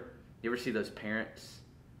 You ever see those parents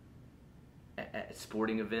at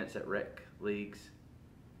sporting events, at rec leagues,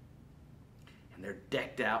 and they're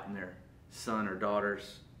decked out in their son or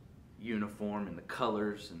daughter's uniform and the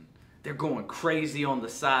colors, and they're going crazy on the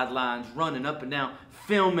sidelines, running up and down,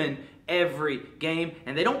 filming every game.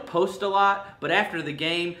 And they don't post a lot, but after the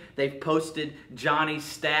game, they've posted Johnny's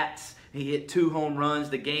stats. He hit 2 home runs,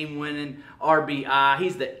 the game-winning RBI.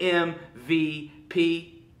 He's the MVP.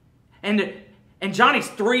 And Johnny's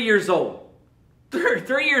 3 years old.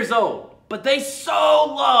 3 years old. But they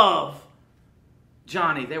so love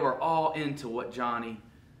Johnny. They were all into what Johnny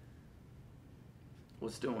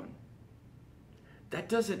was doing. That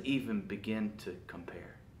doesn't even begin to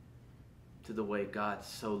compare to the way God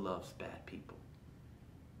so loves bad people.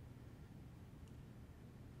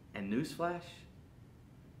 And newsflash,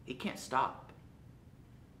 He can't stop.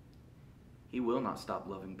 He will not stop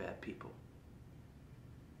loving bad people.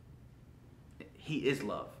 He is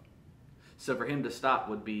love. So for Him to stop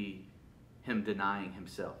would be Him denying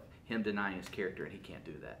Himself, Him denying His character, and He can't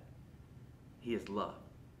do that. He is love.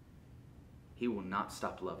 He will not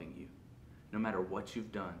stop loving you. No matter what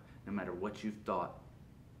you've done, no matter what you've thought,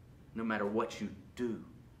 no matter what you do,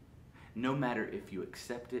 no matter if you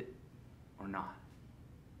accept it or not,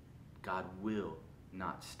 God will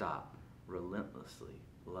not stop relentlessly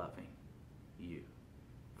loving you.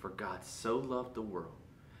 For God so loved the world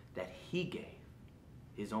that He gave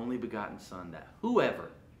His only begotten Son, that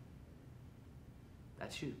whoever,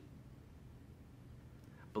 that's you,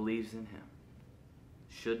 believes in Him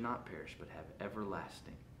should not perish but have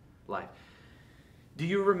everlasting life. Do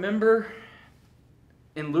you remember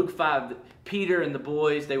in Luke 5, Peter and the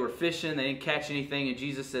boys, they were fishing, they didn't catch anything, and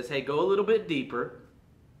Jesus says, hey, go a little bit deeper,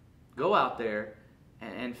 go out there,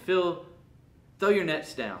 and throw your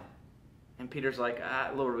nets down. And Peter's like,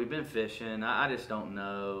 Lord, we've been fishing, I just don't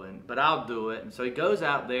know, but I'll do it. And so he goes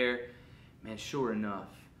out there. Man, sure enough,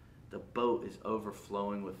 the boat is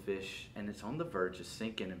overflowing with fish, and it's on the verge of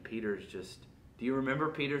sinking, and Peter's just, do you remember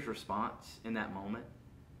Peter's response in that moment?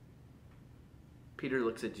 Peter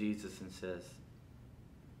looks at Jesus and says,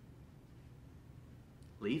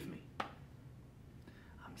 leave me.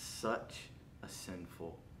 I'm such a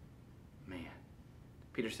sinful man.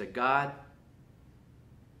 Peter said, God,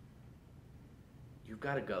 you've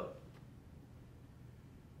got to go.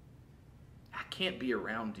 I can't be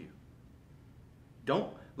around you.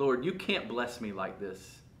 Lord, you can't bless me like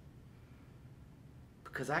this,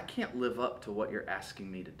 because I can't live up to what you're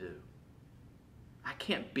asking me to do. I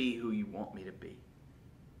can't be who you want me to be.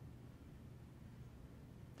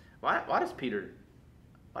 Why does Peter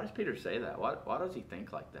say that? Why does he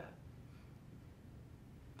think like that?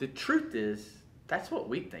 The truth is, that's what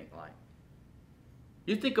we think like.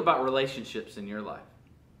 You think about relationships in your life.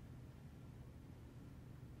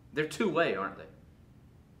 They're two-way, aren't they?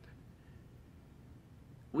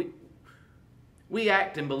 We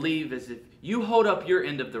act and believe as if you hold up your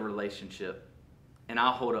end of the relationship and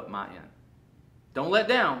I'll hold up my end. Don't let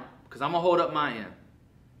down, because I'm going to hold up my end.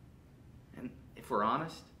 And if we're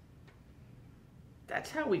honest, that's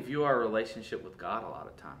how we view our relationship with God a lot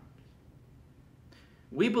of times.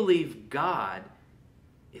 We believe God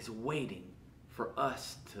is waiting for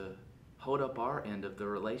us to hold up our end of the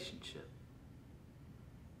relationship.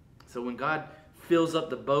 So when God fills up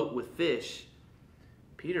the boat with fish,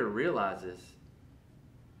 Peter realizes,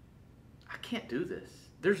 I can't do this.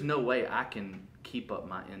 There's no way I can keep up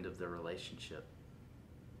my end of the relationship.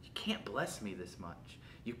 You can't bless me this much.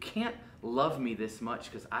 You can't love me this much,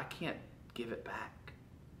 because I can't give it back.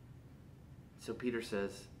 So Peter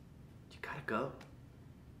says, you got to go,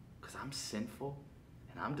 because I'm sinful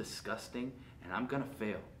and I'm disgusting and I'm going to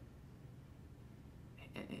fail.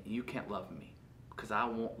 And you can't love me, because I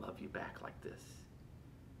won't love you back like this.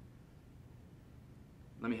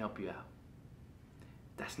 Let me help you out.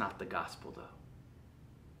 That's not the gospel, though.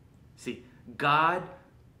 See, God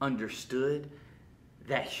understood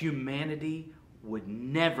that humanity would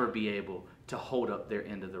never be able to hold up their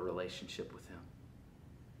end of the relationship with Him.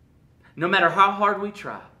 No matter how hard we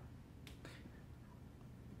try,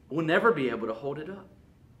 we'll never be able to hold it up.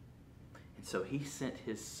 And so He sent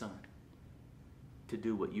His Son to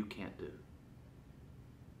do what you can't do.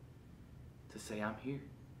 To say, I'm here,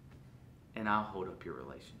 and I'll hold up your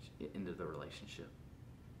relationship, into the relationship.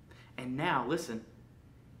 And now, listen,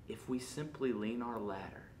 if we simply lean our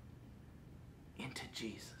ladder into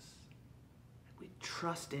Jesus, we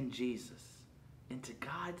trust in Jesus, into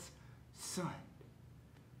God's Son,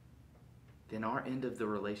 then our end of the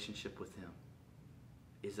relationship with Him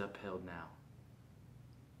is upheld now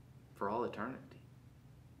for all eternity.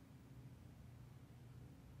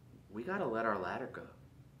 We got to let our ladder go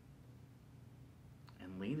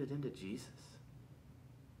and lean it into Jesus.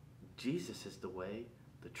 Jesus is the way,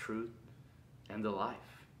 the truth, and the life.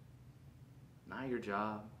 Not your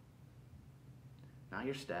job, not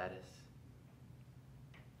your status.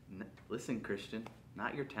 Listen, Christian,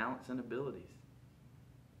 not your talents and abilities.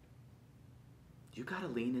 You got to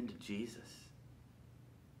lean into Jesus.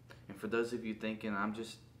 And for those of you thinking, I'm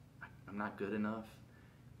not good enough,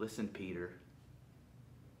 listen, Peter.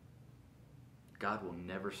 God will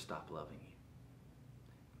never stop loving you.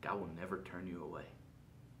 God will never turn you away.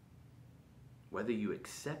 Whether you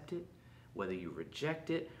accept it, whether you reject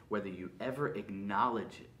it, whether you ever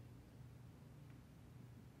acknowledge it,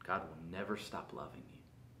 God will never stop loving you,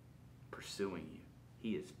 pursuing you.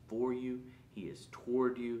 He is for you. He is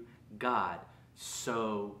toward you. God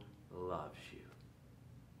so loves you.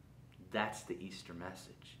 That's the Easter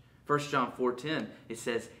message. 1 John 4:10, it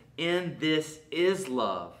says, in this is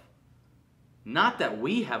love. Not that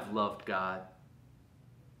we have loved God,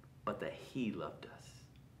 but that he loved us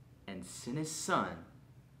and sent his Son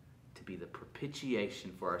to be the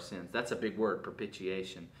propitiation for our sins. That's a big word,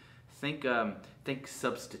 propitiation. Think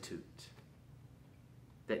substitute.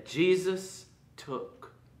 That Jesus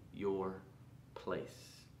took your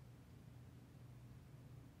place.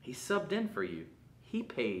 He subbed in for you. He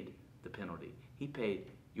paid the penalty. He paid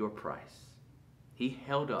your price. He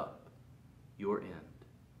held up your end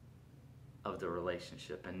of the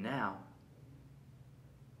relationship. And now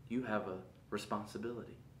you have a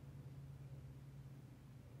responsibility.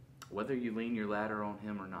 Whether you lean your ladder on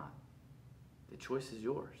him or not, the choice is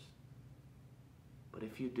yours. But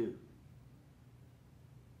if you do,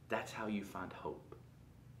 that's how you find hope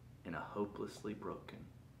in a hopelessly broken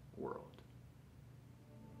world.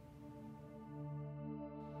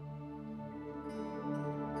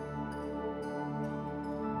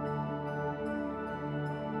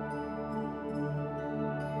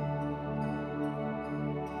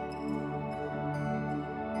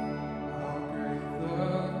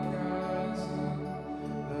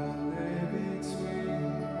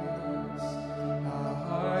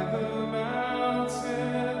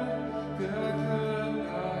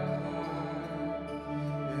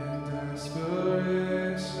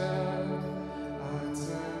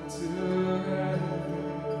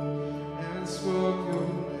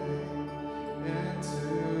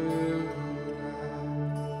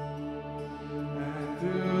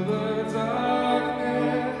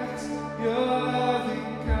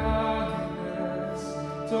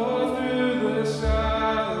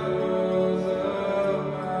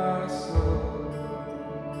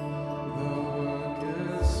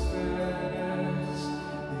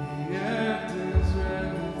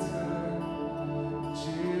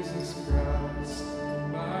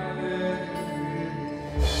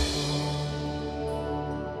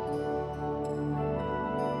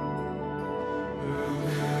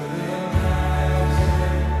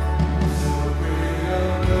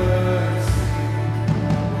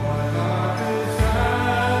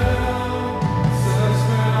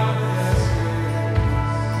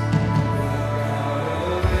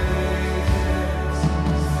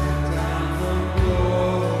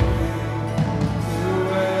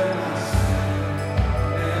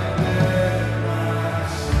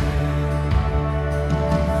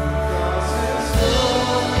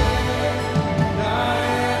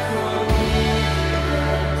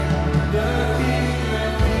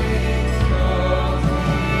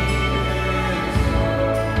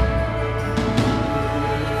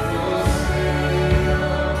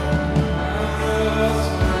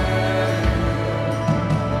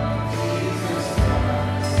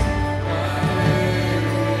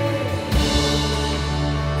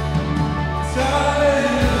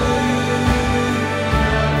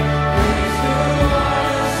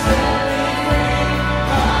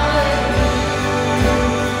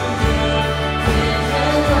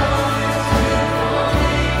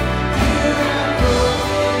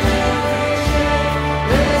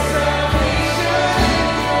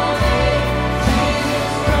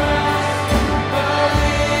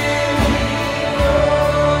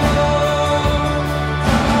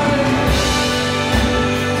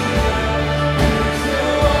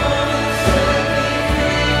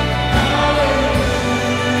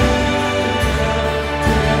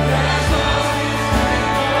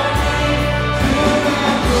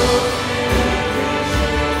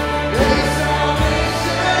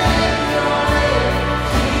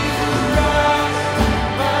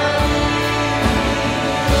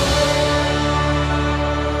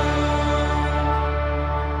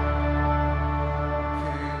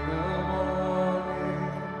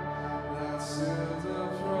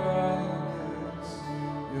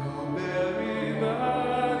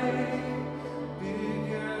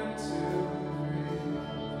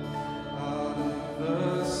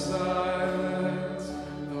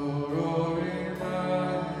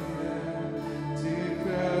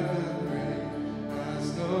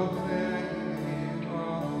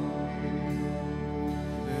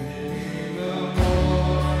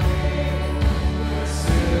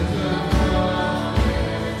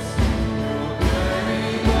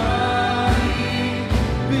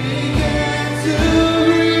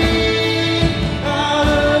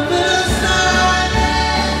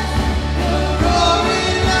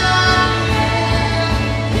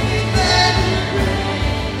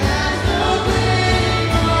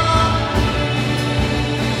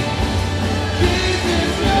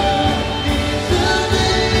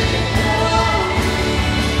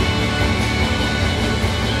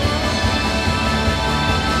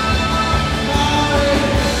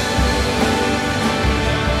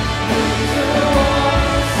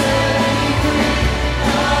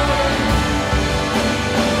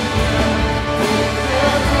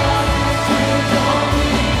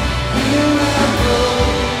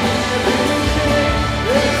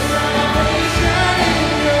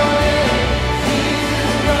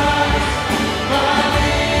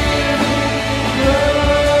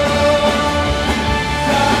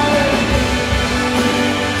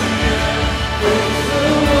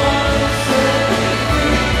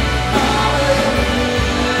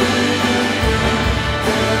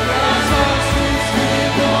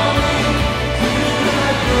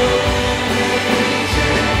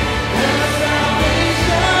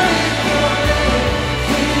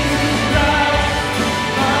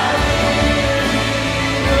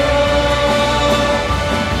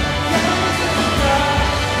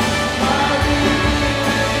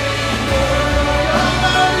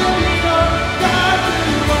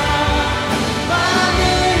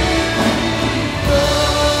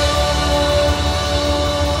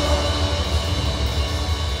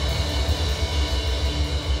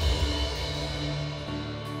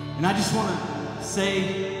 And I just want to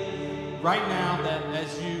say right now that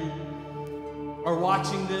as you are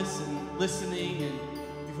watching this and listening, and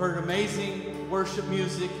you've heard amazing worship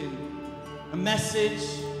music and a message,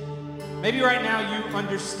 maybe right now you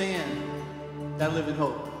understand that living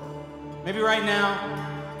hope. Maybe right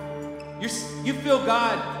now you feel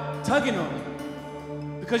God tugging on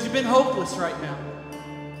you because you've been hopeless right now.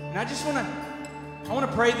 And I want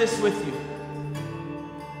to pray this with you.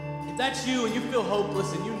 If that's you and you feel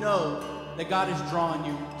hopeless and you know that God is drawing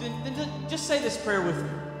you, then just say this prayer with me.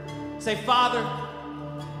 Say, Father,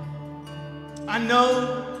 I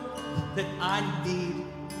know that I need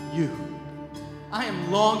you. I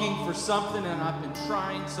am longing for something and I've been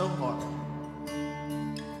trying so hard.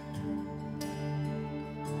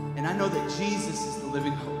 And I know that Jesus is the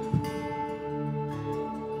living hope.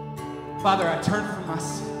 Father, I turn from my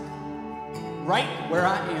sin right where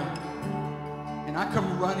I am, and I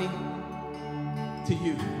come running to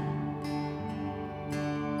you.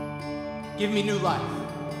 Give me new life.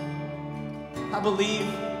 I believe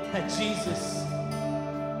that Jesus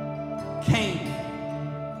came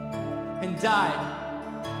and died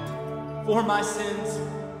for my sins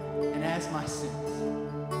and as my sins.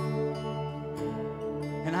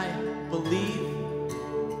 And I believe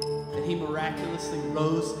that he miraculously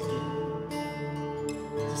rose again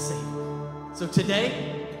to save me. So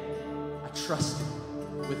today, I trust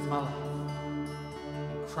him with my life.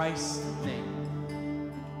 In Christ's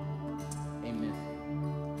name, amen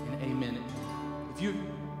and amen. If you've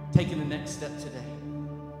taken the next step today,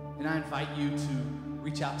 and I invite you to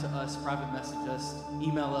reach out to us, private message us,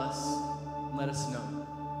 email us, and let us know.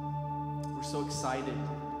 We're so excited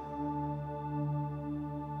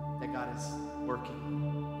that God is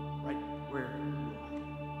working right where you are.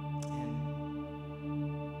 And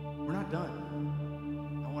we're not done.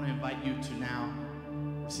 I want to invite you to now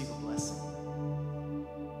receive a blessing.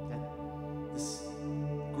 That this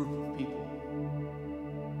group of people,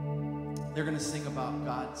 they're going to sing about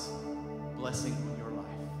God's blessing on your life.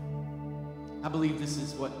 I believe this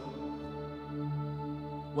is what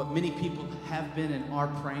many people have been and are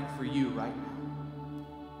praying for you right now.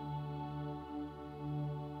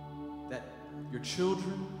 That your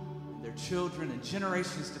children and their children and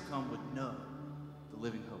generations to come would know the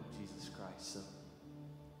living hope, Jesus Christ. So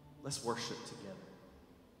let's worship together.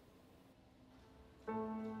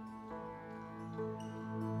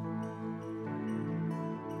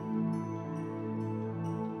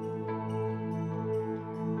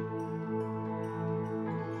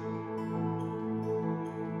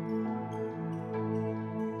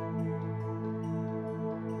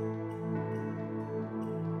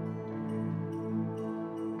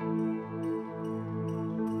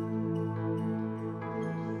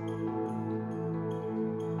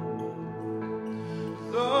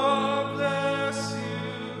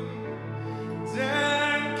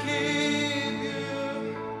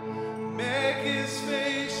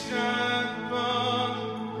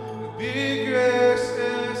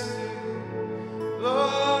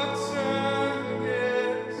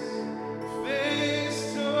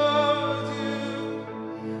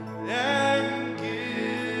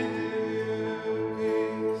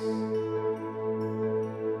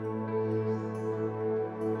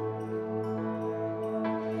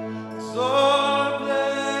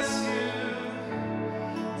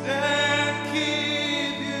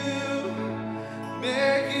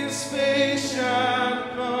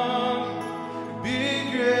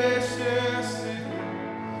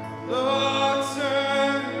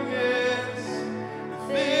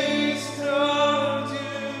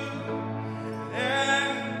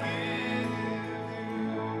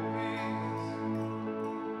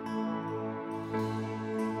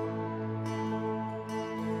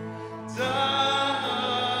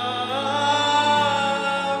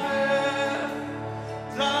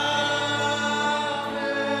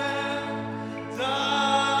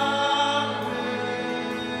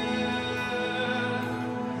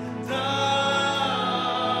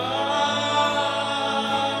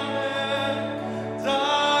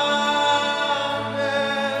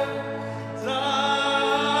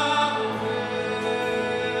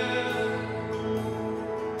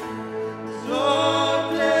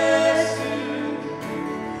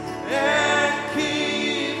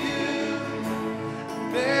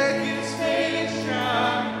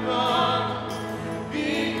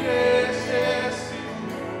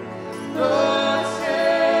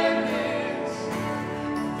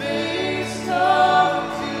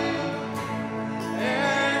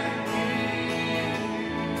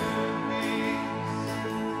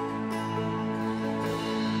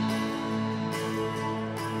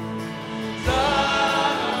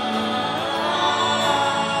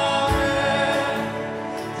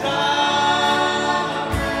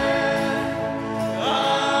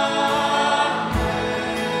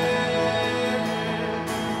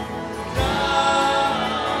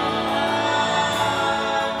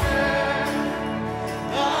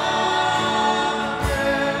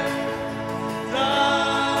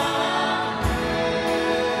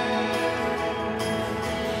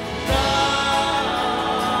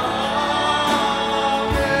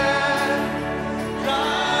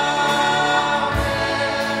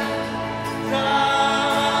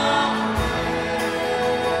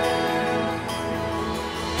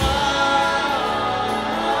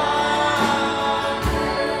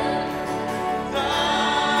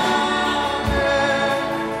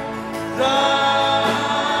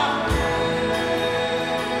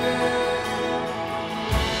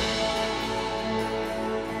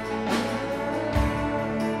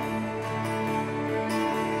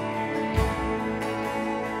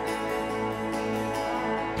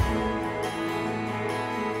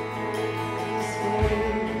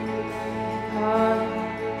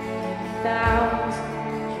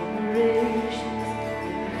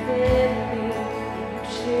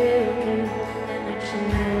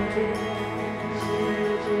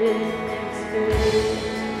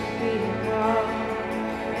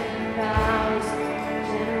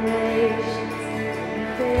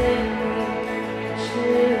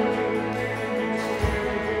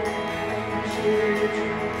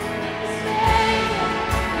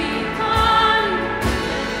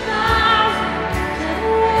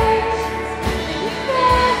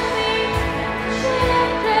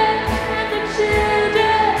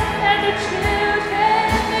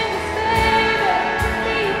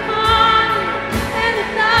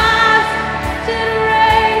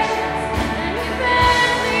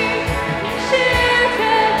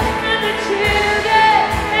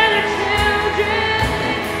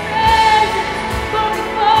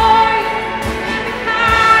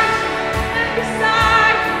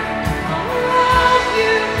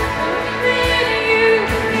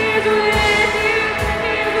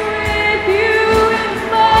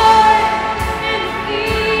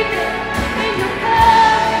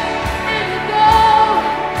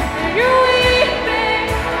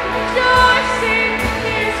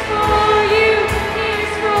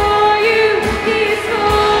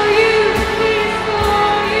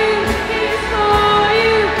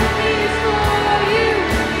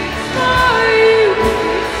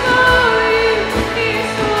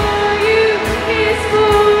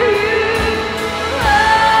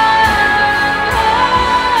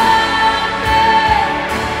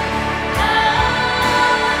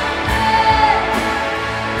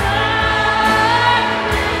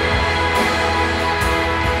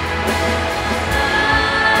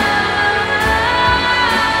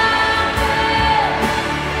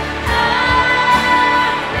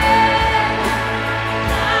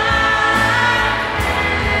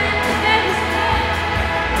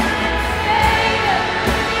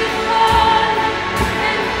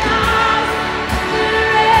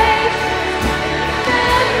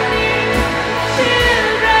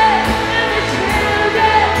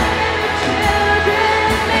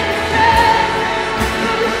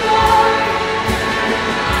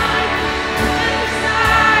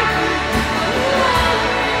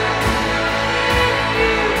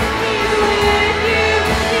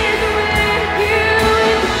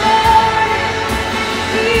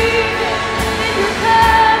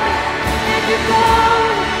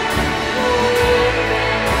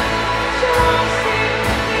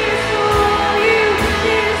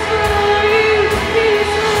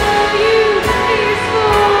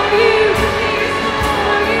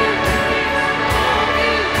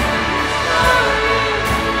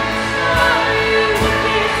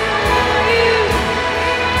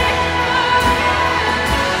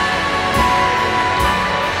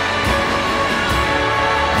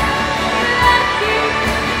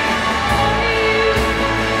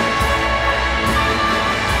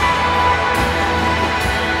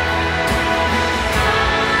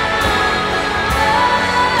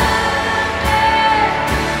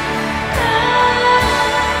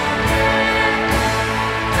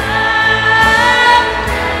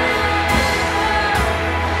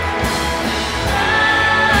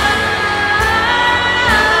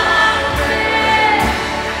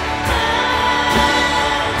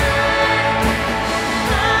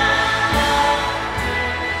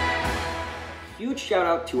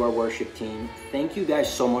 to our worship team. Thank you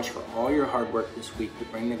guys so much for all your hard work this week to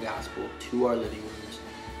bring the gospel to our living rooms.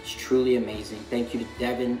 It's truly amazing. Thank you to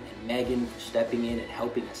Devin and Megan for stepping in and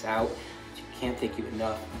helping us out. Can't thank you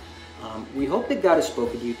enough. We hope that God has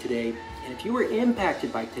spoken to you today, and if you were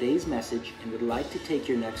impacted by today's message and would like to take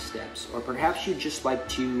your next steps, or perhaps you'd just like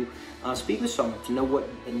to speak with someone to know what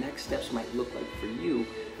the next steps might look like for you,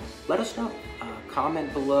 let us know.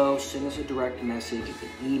 Comment below, send us a direct message, you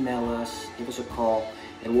can email us, give us a call,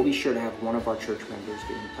 and we'll be sure to have one of our church members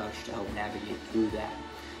get in touch to help navigate through that.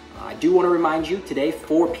 I do want to remind you, today,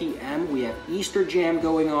 4 p.m., we have Easter Jam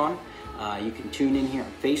going on. You can tune in here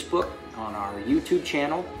on Facebook, on our YouTube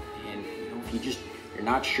channel, and if you're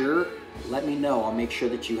not sure, let me know. I'll make sure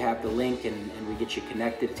that you have the link and we get you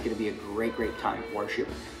connected. It's going to be a great time of worship.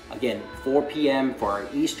 Again, 4 p.m. for our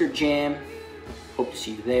Easter Jam. Hope to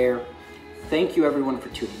see you there. Thank you everyone for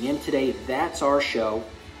tuning in today. That's our show.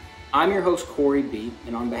 I'm your host, Corey B.,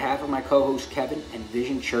 and on behalf of my co-host Kevin and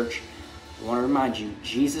Vision Church, I want to remind you,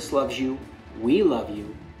 Jesus loves you, we love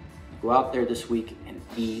you. Go out there this week and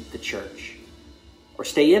be the church. Or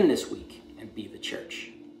stay in this week and be the church.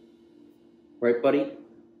 Right, buddy?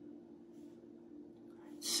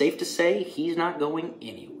 Safe to say he's not going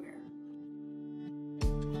anywhere.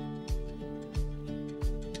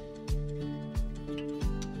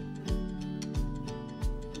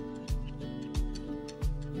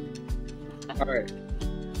 All right.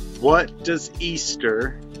 What does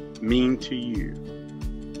Easter mean to you?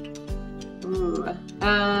 Ooh,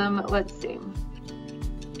 let's see.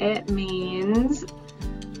 It means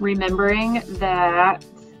remembering that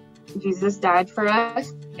Jesus died for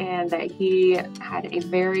us and that he had a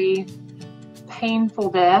very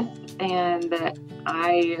painful death, and that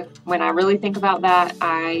when I really think about that,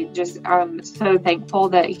 I'm so thankful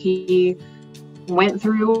that he went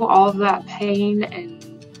through all of that pain and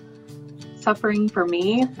suffering for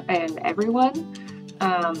me and everyone.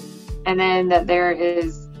 And then that there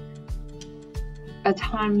is a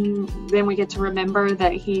time then we get to remember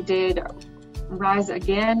that he did rise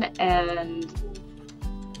again and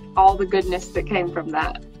all the goodness that came from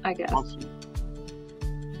that, I guess. Awesome.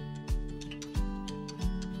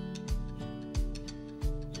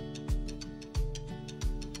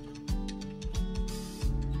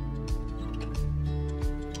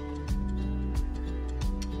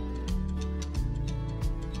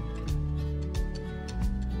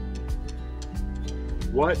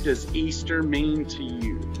 What does Easter mean to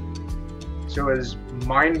you? So as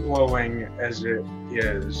mind-blowing as it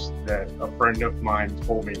is that a friend of mine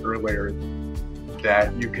told me earlier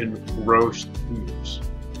that you can roast peeps,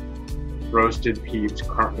 roasted peeps,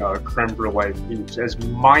 creme brulee peeps, as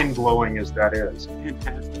mind-blowing as that is,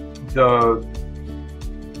 Fantastic.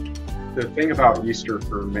 the thing about Easter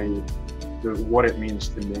for me, what it means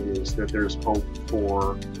to me is that there's hope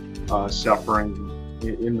for suffering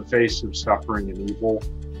in the face of suffering and evil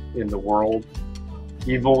in the world.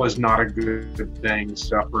 Evil is not a good thing.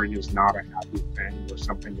 Suffering is not a happy thing or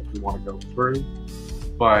something that we want to go through.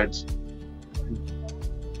 But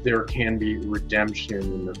there can be redemption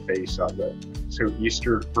in the face of it. So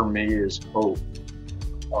Easter for me is hope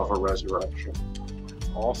of a resurrection.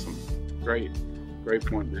 Awesome. Great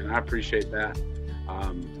point, man. I appreciate that.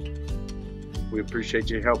 We appreciate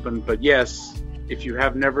you helping. But yes, if you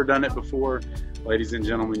have never done it before, ladies and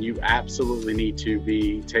gentlemen, you absolutely need to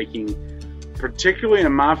be taking, particularly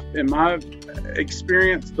in my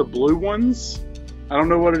experience, the blue ones. I don't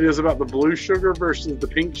know what it is about the blue sugar versus the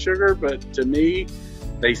pink sugar, but to me,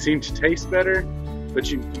 they seem to taste better. But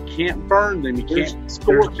you can't burn them. You can't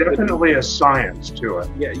scorch them. There's definitely a science to it.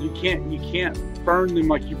 Yeah, you can't burn them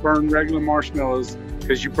like you burn regular marshmallows,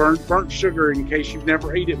 because you burnt sugar, in case you've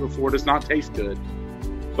never ate it before, does not taste good.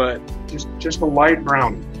 But just a light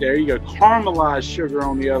brown. There you go. Caramelized sugar,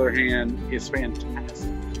 on the other hand, is fantastic.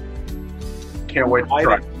 Can't wait to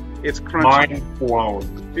try it. It's crunchy. Mind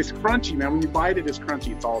blown. It's crunchy, man. When you bite it, it's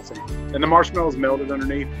crunchy. It's awesome. And the marshmallow's melted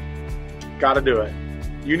underneath. Gotta do it.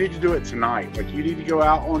 You need to do it tonight. Like, you need to go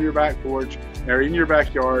out on your back porch or in your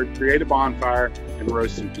backyard, create a bonfire, and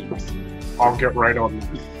roast some peeps. I'll get right on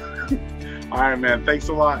that. All right, man. Thanks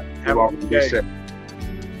a lot. Have a good day.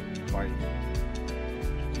 Bye.